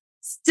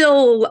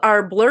still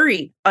are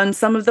blurry on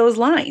some of those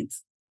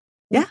lines.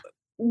 Yeah.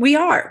 We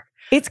are.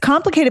 It's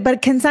complicated,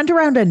 but consent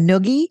around a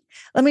noogie,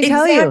 let me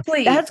tell you,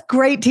 that's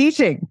great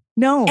teaching.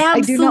 No,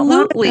 absolutely. I do not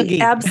want a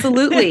noogie.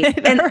 Absolutely.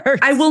 And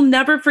hurts. I will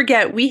never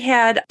forget, we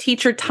had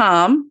teacher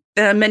Tom.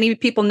 Many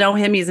people know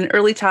him. He's an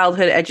early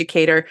childhood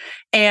educator,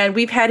 and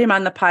we've had him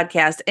on the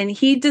podcast, and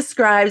he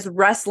describes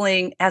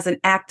wrestling as an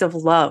act of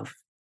love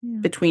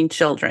between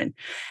children.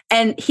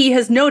 And he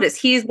has noticed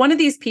he's one of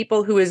these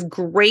people who is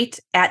great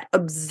at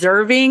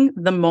observing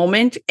the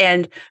moment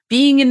and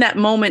being in that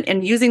moment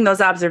and using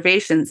those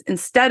observations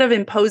instead of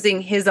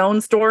imposing his own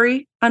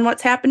story on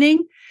what's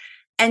happening.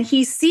 And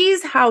he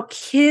sees how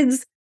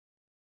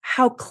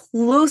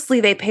closely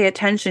they pay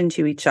attention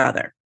to each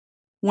other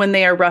when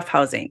they are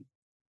roughhousing,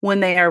 when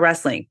they are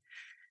wrestling.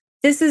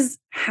 This is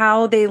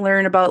how they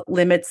learn about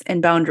limits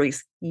and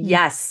boundaries.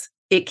 Yes,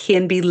 it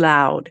can be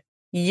loud.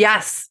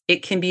 Yes,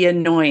 it can be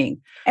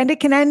annoying. And it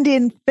can end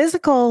in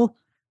physical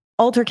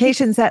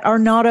altercations that are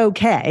not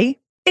okay.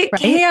 It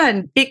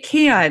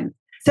can.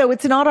 So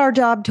it's not our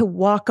job to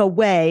walk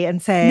away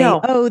and say,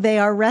 oh, they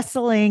are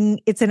wrestling.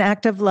 It's an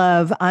act of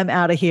love. I'm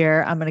out of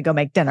here. I'm going to go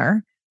make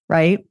dinner.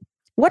 Right?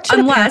 What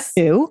should a parent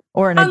do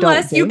or an adult do?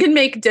 Unless you can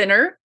make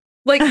dinner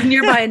like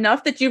nearby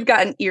enough that you've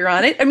got an ear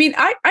on it. I mean,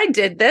 I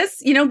did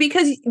this,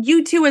 because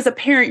you too, as a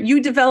parent,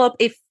 you develop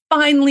a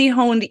finely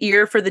honed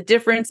ear for the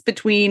difference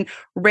between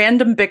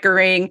random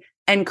bickering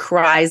and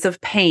cries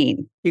of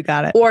pain. You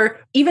got it. Or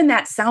even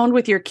that sound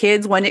with your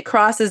kids when it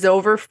crosses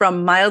over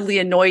from mildly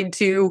annoyed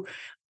to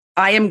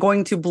I am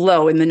going to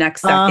blow in the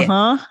next second.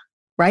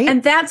 Right.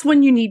 And that's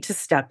when you need to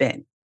step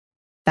in.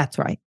 That's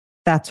right.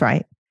 That's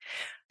right.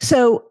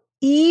 So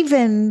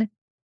even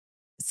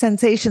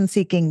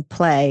sensation-seeking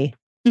play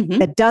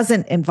that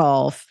doesn't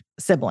involve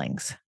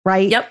siblings,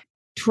 right? Yep.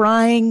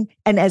 Trying,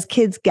 and as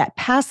kids get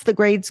past the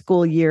grade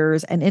school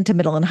years and into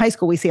middle and high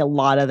school, we see a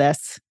lot of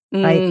this,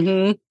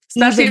 right?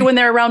 Especially when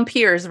they're around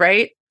peers,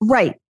 right?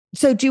 Right.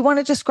 So do you want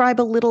to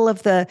describe a little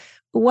of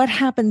what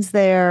happens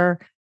there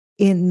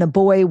in the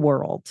boy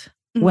world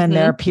when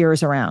there are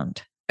peers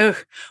around?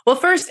 Well,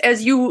 first,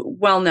 as you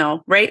well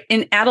know, right?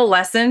 In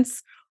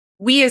adolescence,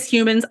 we as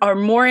humans are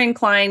more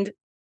inclined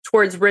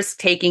towards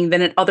risk-taking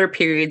than at other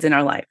periods in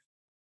our life.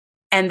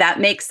 And that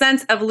makes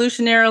sense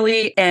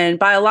evolutionarily and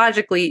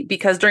biologically,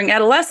 because during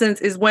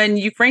adolescence is when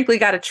you frankly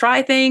got to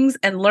try things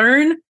and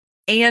learn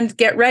and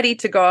get ready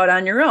to go out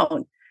on your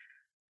own.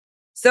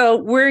 So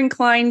we're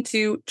inclined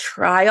to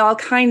try all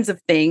kinds of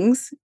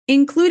things,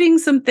 including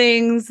some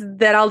things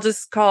that I'll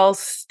just call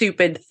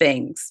stupid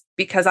things,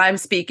 because I'm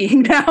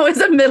speaking now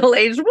as a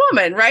middle-aged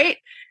woman, right?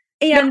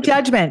 No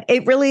judgment.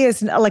 It really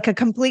is like a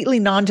completely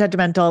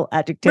non-judgmental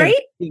adjective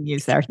right? being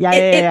used there. Yeah,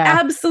 It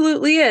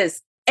absolutely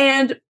is.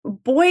 And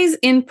boys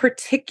in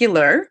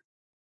particular,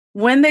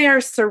 when they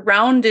are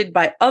surrounded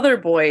by other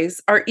boys,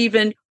 are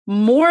even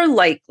more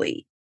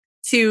likely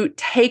to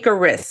take a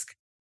risk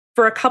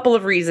for a couple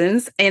of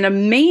reasons. And a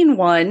main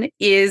one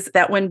is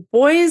that when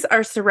boys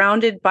are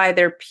surrounded by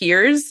their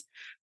peers,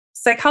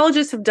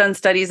 psychologists have done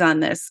studies on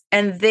this,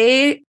 and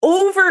they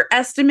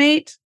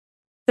overestimate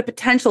the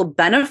potential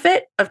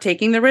benefit of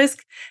taking the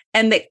risk,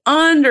 and they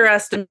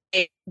underestimate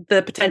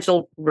the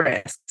potential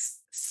risks.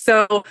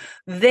 So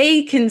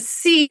they can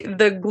see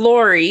the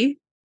glory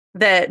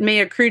that may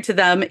accrue to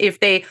them if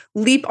they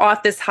leap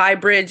off this high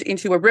bridge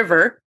into a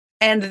river,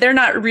 and they're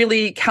not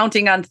really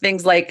counting on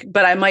things like,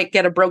 but I might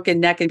get a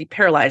broken neck and be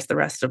paralyzed the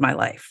rest of my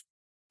life.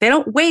 They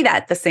don't weigh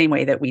that the same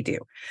way that we do.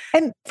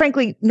 And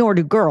frankly, nor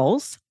do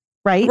girls,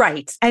 right?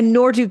 Right. And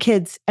nor do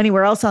kids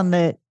anywhere else on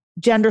the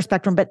gender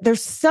spectrum. But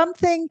there's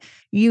something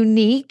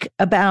unique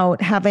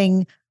about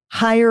having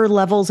higher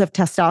levels of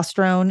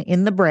testosterone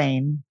in the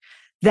brain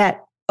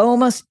that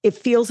almost, it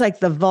feels like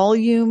the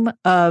volume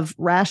of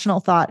rational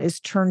thought is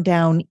turned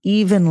down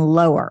even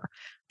lower.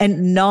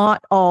 And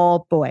not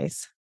all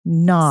boys.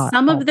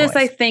 Some of this,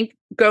 I think,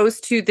 goes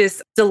to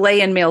this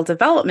delay in male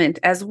development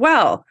as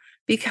well,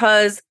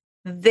 because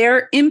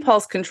their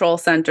impulse control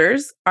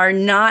centers are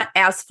not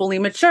as fully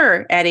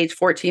mature at age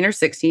 14 or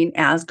 16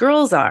 as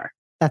girls are.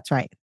 That's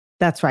right.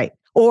 That's right.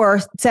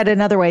 Or said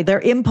another way, their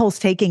impulse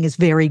taking is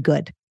very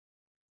good.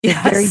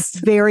 They're very,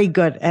 very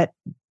good at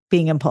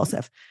being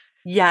impulsive.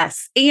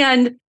 Yes.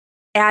 And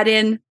add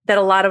in that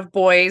a lot of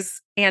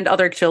boys and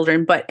other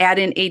children, but add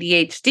in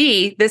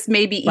ADHD, this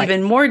may be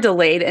even more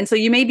delayed. And so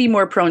you may be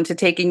more prone to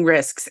taking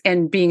risks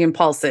and being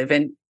impulsive,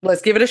 and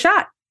let's give it a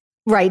shot.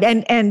 Right.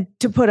 And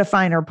to put a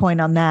finer point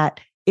on that,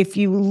 if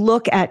you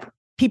look at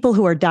people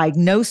who are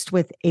diagnosed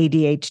with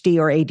ADHD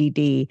or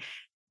ADD,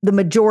 the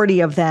majority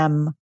of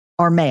them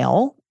are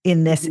male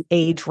in this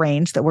age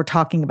range that we're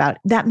talking about.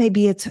 That may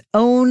be its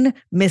own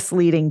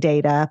misleading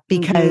data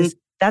because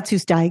that's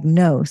who's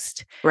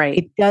diagnosed. Right.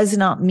 It does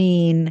not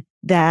mean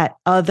that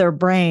other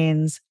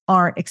brains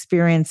aren't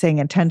experiencing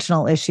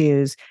attentional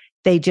issues.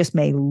 They just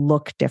may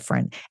look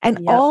different.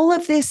 And all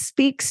of this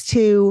speaks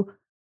to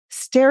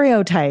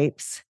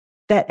stereotypes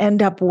that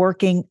end up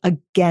working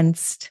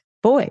against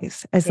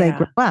boys as they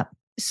grow up.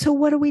 So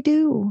what do we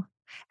do?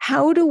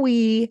 How do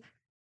we,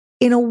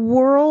 in a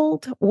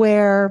world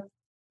where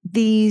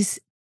these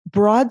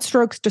broad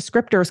strokes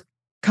descriptors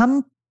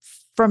come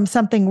from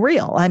something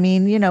real? I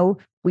mean, you know,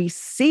 we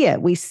see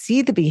it. We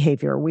see the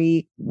behavior.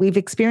 We've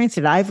experienced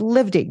it. I've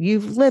lived it.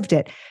 You've lived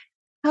it.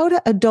 How to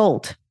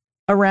adult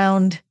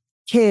around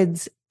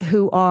kids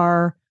who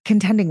are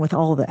contending with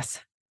all this?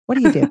 What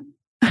do you do?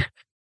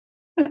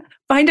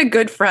 Find a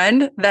good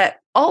friend that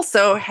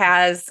also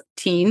has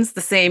teens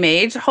the same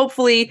age.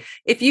 Hopefully,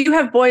 if you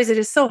have boys, it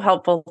is so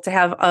helpful to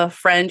have a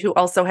friend who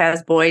also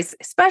has boys,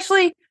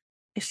 especially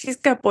if she's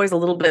got boys a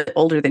little bit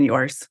older than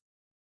yours.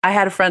 I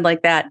had a friend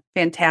like that.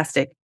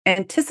 Fantastic.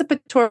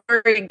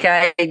 Anticipatory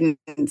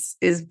guidance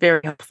is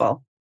very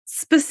helpful.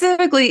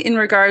 Specifically in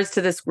regards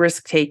to this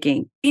risk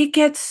taking, it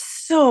gets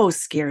so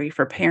scary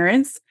for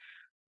parents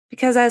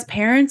because as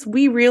parents,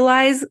 we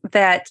realize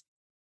that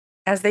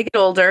as they get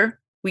older,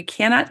 we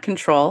cannot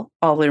control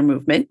all their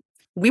movement.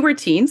 We were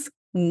teens.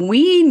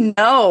 We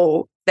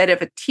know that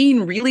if a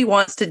teen really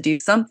wants to do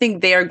something,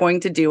 they are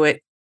going to do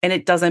it. And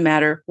it doesn't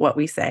matter what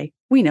we say.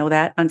 We know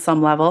that on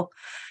some level.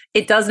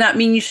 It does not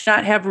mean you should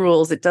not have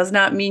rules. It does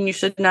not mean you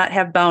should not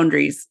have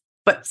boundaries.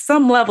 But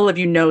some level of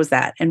you knows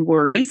that, and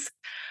worries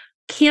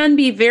can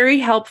be very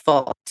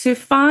helpful to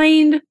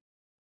find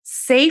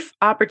safe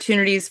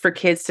opportunities for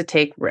kids to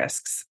take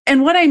risks.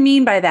 And what I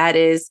mean by that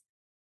is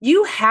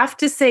you have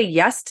to say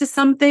yes to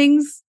some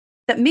things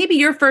that maybe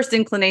your first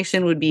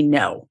inclination would be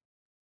no,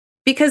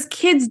 because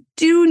kids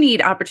do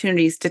need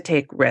opportunities to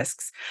take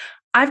risks.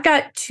 I've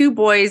got 2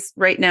 boys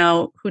right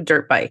now who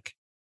dirt bike.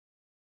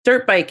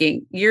 Dirt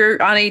biking,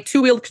 you're on a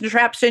 2-wheeled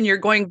contraption, you're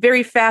going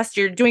very fast,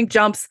 you're doing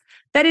jumps.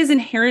 That is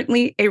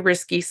inherently a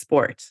risky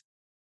sport,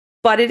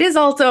 but it is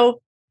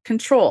also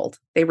controlled.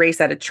 They race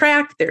at a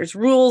track, there's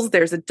rules,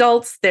 there's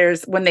adults,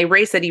 there's when they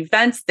race at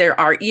events, there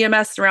are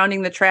EMS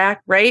surrounding the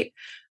track, right?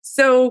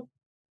 So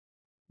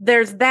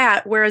there's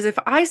that. Whereas if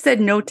I said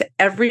no to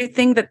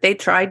everything that they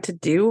tried to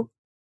do,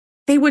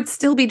 they would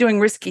still be doing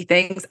risky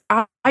things.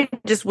 I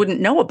just wouldn't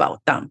know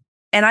about them.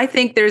 And I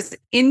think there's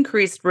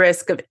increased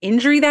risk of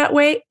injury that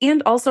way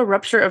and also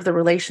rupture of the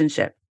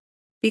relationship.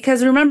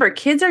 Because remember,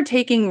 kids are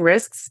taking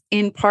risks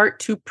in part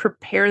to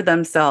prepare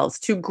themselves,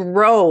 to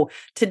grow,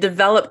 to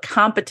develop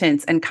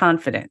competence and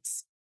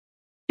confidence.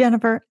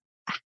 Jennifer,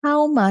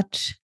 how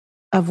much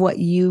of what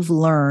you've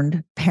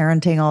learned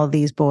parenting all of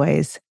these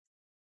boys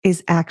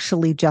is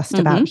actually just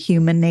about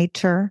human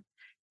nature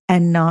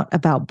and not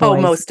about boys?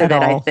 Oh, most of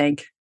it, all? I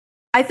think.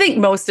 I think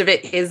most of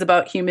it is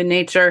about human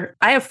nature.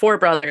 I have 4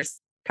 brothers.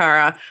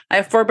 Cara. I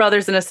have 4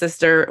 brothers and a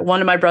sister.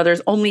 One of my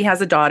brothers only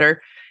has a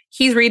daughter.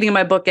 he's reading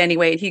my book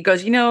anyway. And he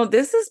goes,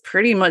 this is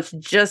pretty much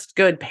just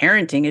good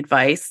parenting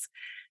advice.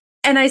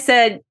 And I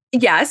said,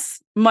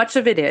 yes, much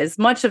of it is.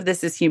 Much of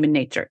this is human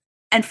nature.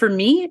 And for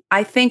me,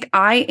 I think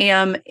I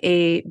am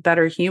a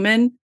better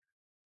human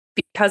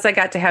because I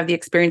got to have the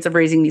experience of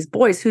raising these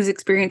boys whose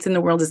experience in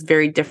the world is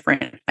very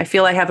different. I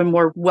feel I have a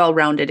more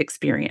well-rounded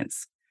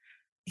experience.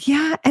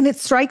 Yeah. And it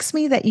strikes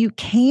me that you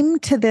came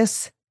to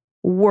this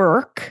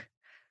work,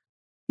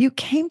 you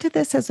came to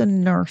this as a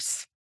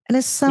nurse and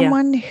as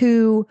someone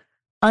who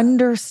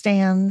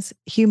understands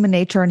human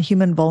nature and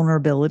human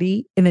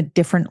vulnerability in a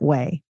different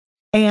way.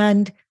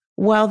 And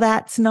while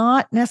that's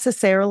not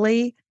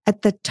necessarily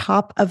at the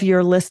top of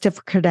your list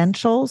of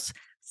credentials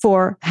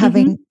for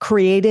having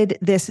created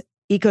this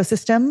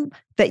ecosystem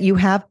that you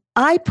have,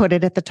 I put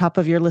it at the top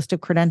of your list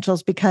of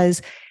credentials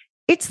because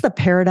it's the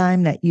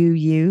paradigm that you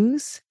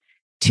use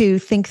to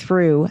think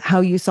through how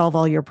you solve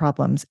all your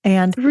problems.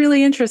 And it's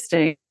really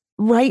interesting.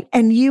 Right.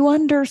 And you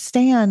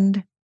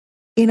understand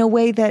in a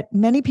way that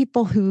many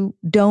people who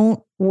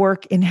don't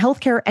work in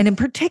healthcare and in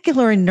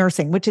particular in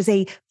nursing, which is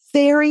a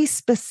very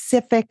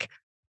specific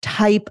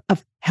type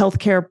of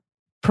healthcare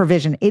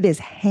provision. It is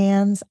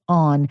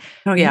hands-on.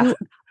 Oh, yeah.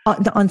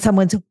 On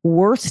someone's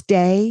worst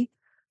day,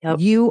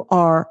 you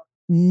are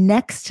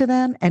next to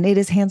them and it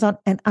is hands-on.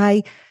 And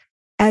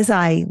as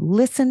I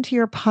listen to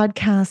your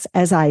podcast,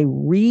 as I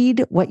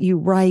read what you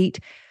write,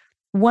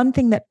 one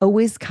thing that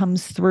always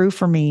comes through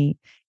for me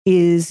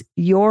is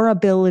your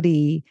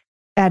ability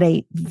at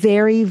a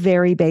very,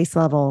 very base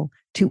level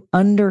to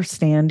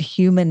understand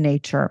human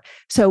nature.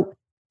 So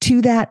to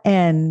that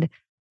end,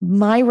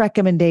 my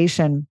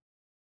recommendation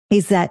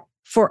is that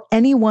for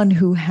anyone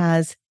who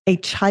has a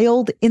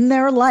child in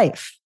their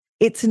life,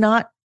 it's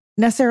not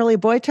necessarily a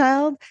boy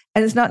child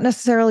and it's not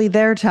necessarily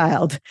their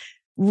child.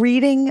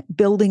 Reading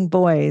Building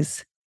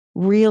Boys,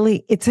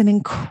 really, it's an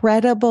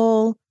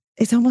incredible,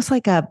 it's almost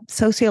like a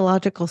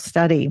sociological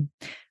study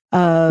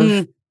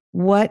of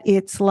what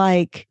it's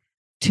like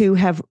to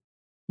have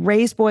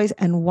raised boys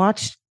and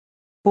watched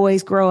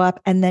boys grow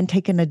up and then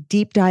taken a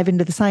deep dive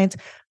into the science.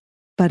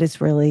 But it's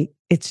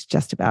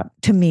just about,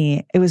 to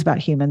me, it was about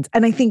humans.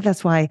 And I think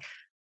that's why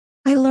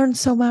I learned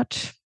so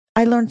much.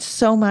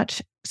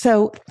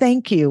 So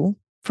thank you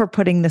for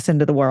putting this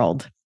into the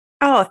world.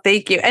 Oh,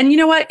 thank you. And you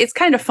know what? It's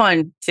kind of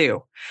fun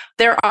too.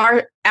 There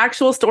are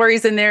actual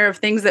stories in there of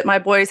things that my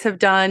boys have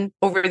done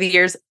over the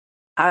years.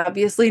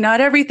 Obviously not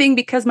everything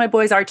because my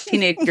boys are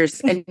teenagers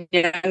and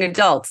young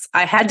adults.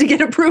 I had to get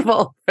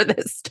approval for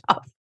this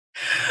stuff.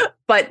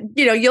 But,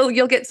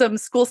 you'll get some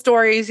school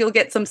stories. You'll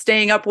get some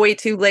staying up way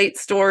too late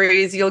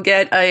stories. You'll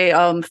get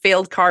a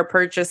failed car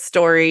purchase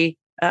story.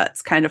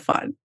 It's kind of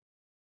fun.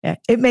 Yeah,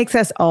 it makes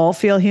us all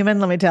feel human,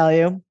 let me tell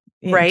you.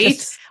 Right.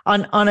 Just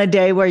on a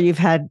day where you've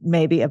had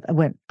maybe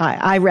when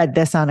I read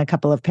this on a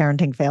couple of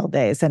parenting fail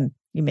days and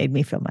you made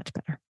me feel much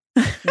better.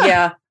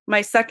 Yeah.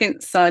 My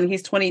second son,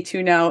 he's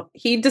 22 now.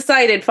 He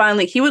decided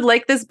finally he would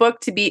like this book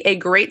to be a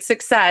great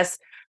success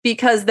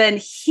because then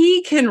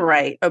he can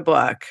write a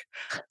book.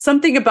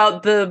 Something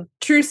about the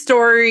true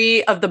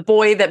story of the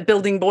boy that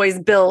Building Boys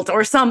built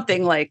or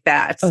something like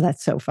that. Oh,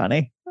 that's so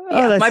funny.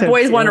 Yeah, my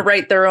boys want to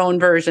write their own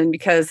version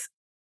because,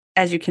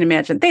 as you can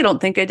imagine, they don't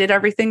think I did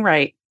everything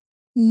right.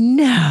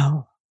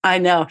 No. I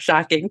know.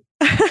 Shocking.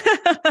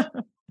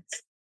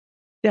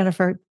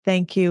 Jennifer,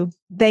 thank you.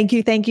 Thank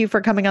you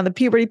for coming on the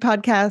Puberty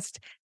Podcast.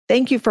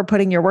 Thank you for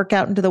putting your work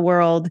out into the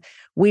world.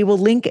 We will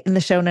link in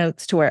the show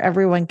notes to where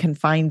everyone can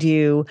find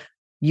you,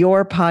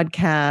 your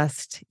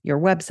podcast, your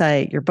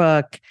website, your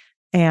book,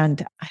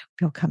 and I hope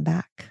you'll come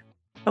back.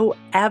 Oh,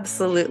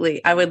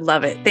 absolutely. I would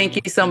love it. Thank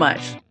you so much.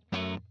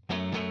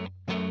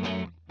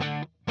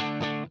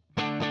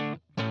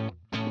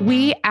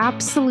 We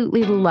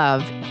absolutely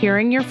love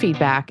hearing your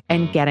feedback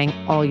and getting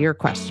all your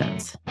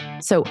questions.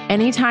 So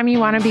anytime you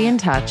want to be in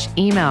touch,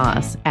 email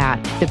us at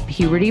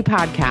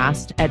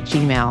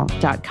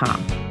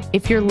thepubertypodcast@gmail.com.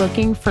 If you're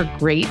looking for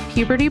great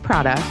puberty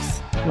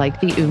products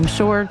like the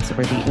shorts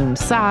or the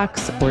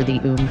socks or the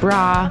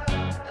bra,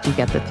 you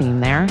get the theme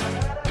there,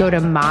 go to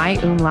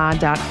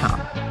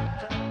myumla.com.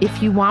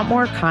 If you want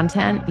more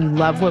content, you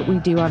love what we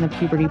do on the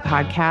Puberty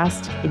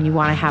Podcast, and you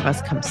want to have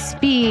us come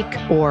speak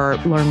or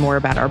learn more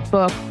about our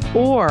book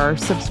or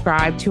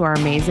subscribe to our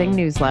amazing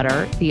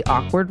newsletter, The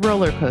Awkward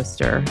Roller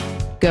Coaster,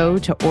 go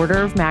to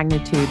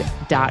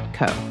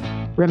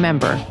orderofmagnitude.co.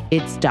 Remember,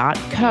 it's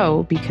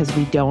 .co because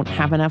we don't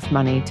have enough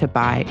money to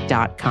buy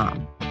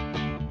 .com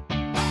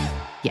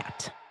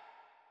yet.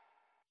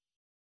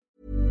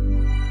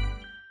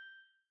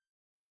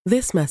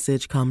 This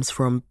message comes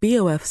from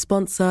BOF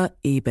sponsor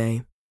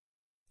eBay.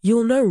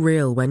 You'll know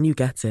real when you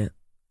get it.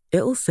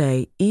 It'll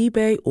say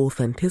eBay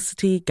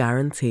Authenticity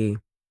Guarantee.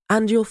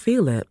 And you'll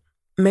feel it.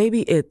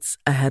 Maybe it's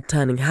a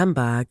head-turning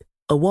handbag,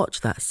 a watch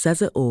that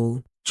says it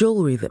all,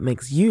 jewelry that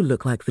makes you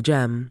look like the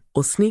gem,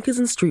 or sneakers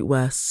and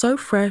streetwear so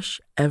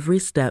fresh every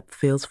step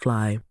feels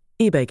fly.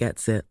 eBay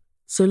gets it.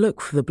 So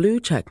look for the blue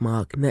check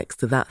mark next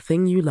to that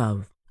thing you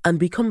love. And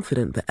be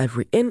confident that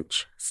every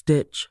inch,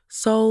 stitch,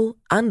 sole,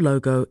 and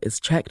logo is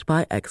checked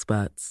by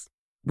experts.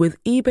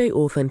 With eBay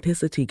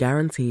Authenticity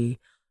Guarantee,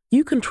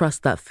 you can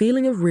trust that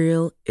feeling of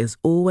real is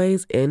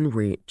always in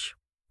reach.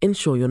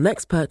 Ensure your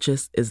next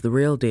purchase is the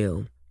real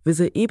deal.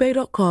 Visit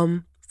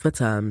eBay.com for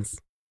terms.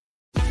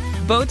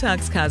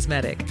 Botox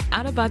Cosmetic,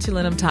 out of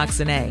botulinum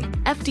toxin A,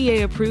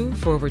 FDA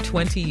approved for over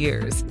 20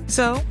 years.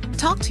 So,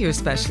 talk to your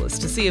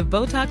specialist to see if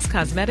Botox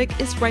Cosmetic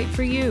is right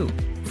for you.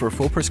 For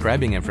full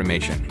prescribing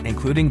information,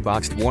 including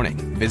boxed warning,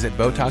 visit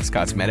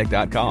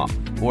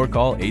BotoxCosmetic.com or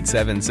call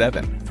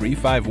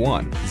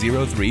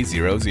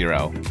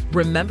 877-351-0300.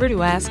 Remember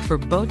to ask for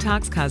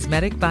Botox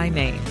Cosmetic by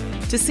name.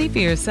 To see for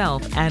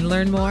yourself and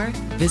learn more,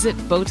 visit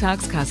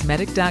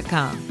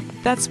BotoxCosmetic.com.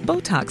 That's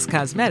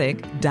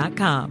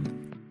BotoxCosmetic.com.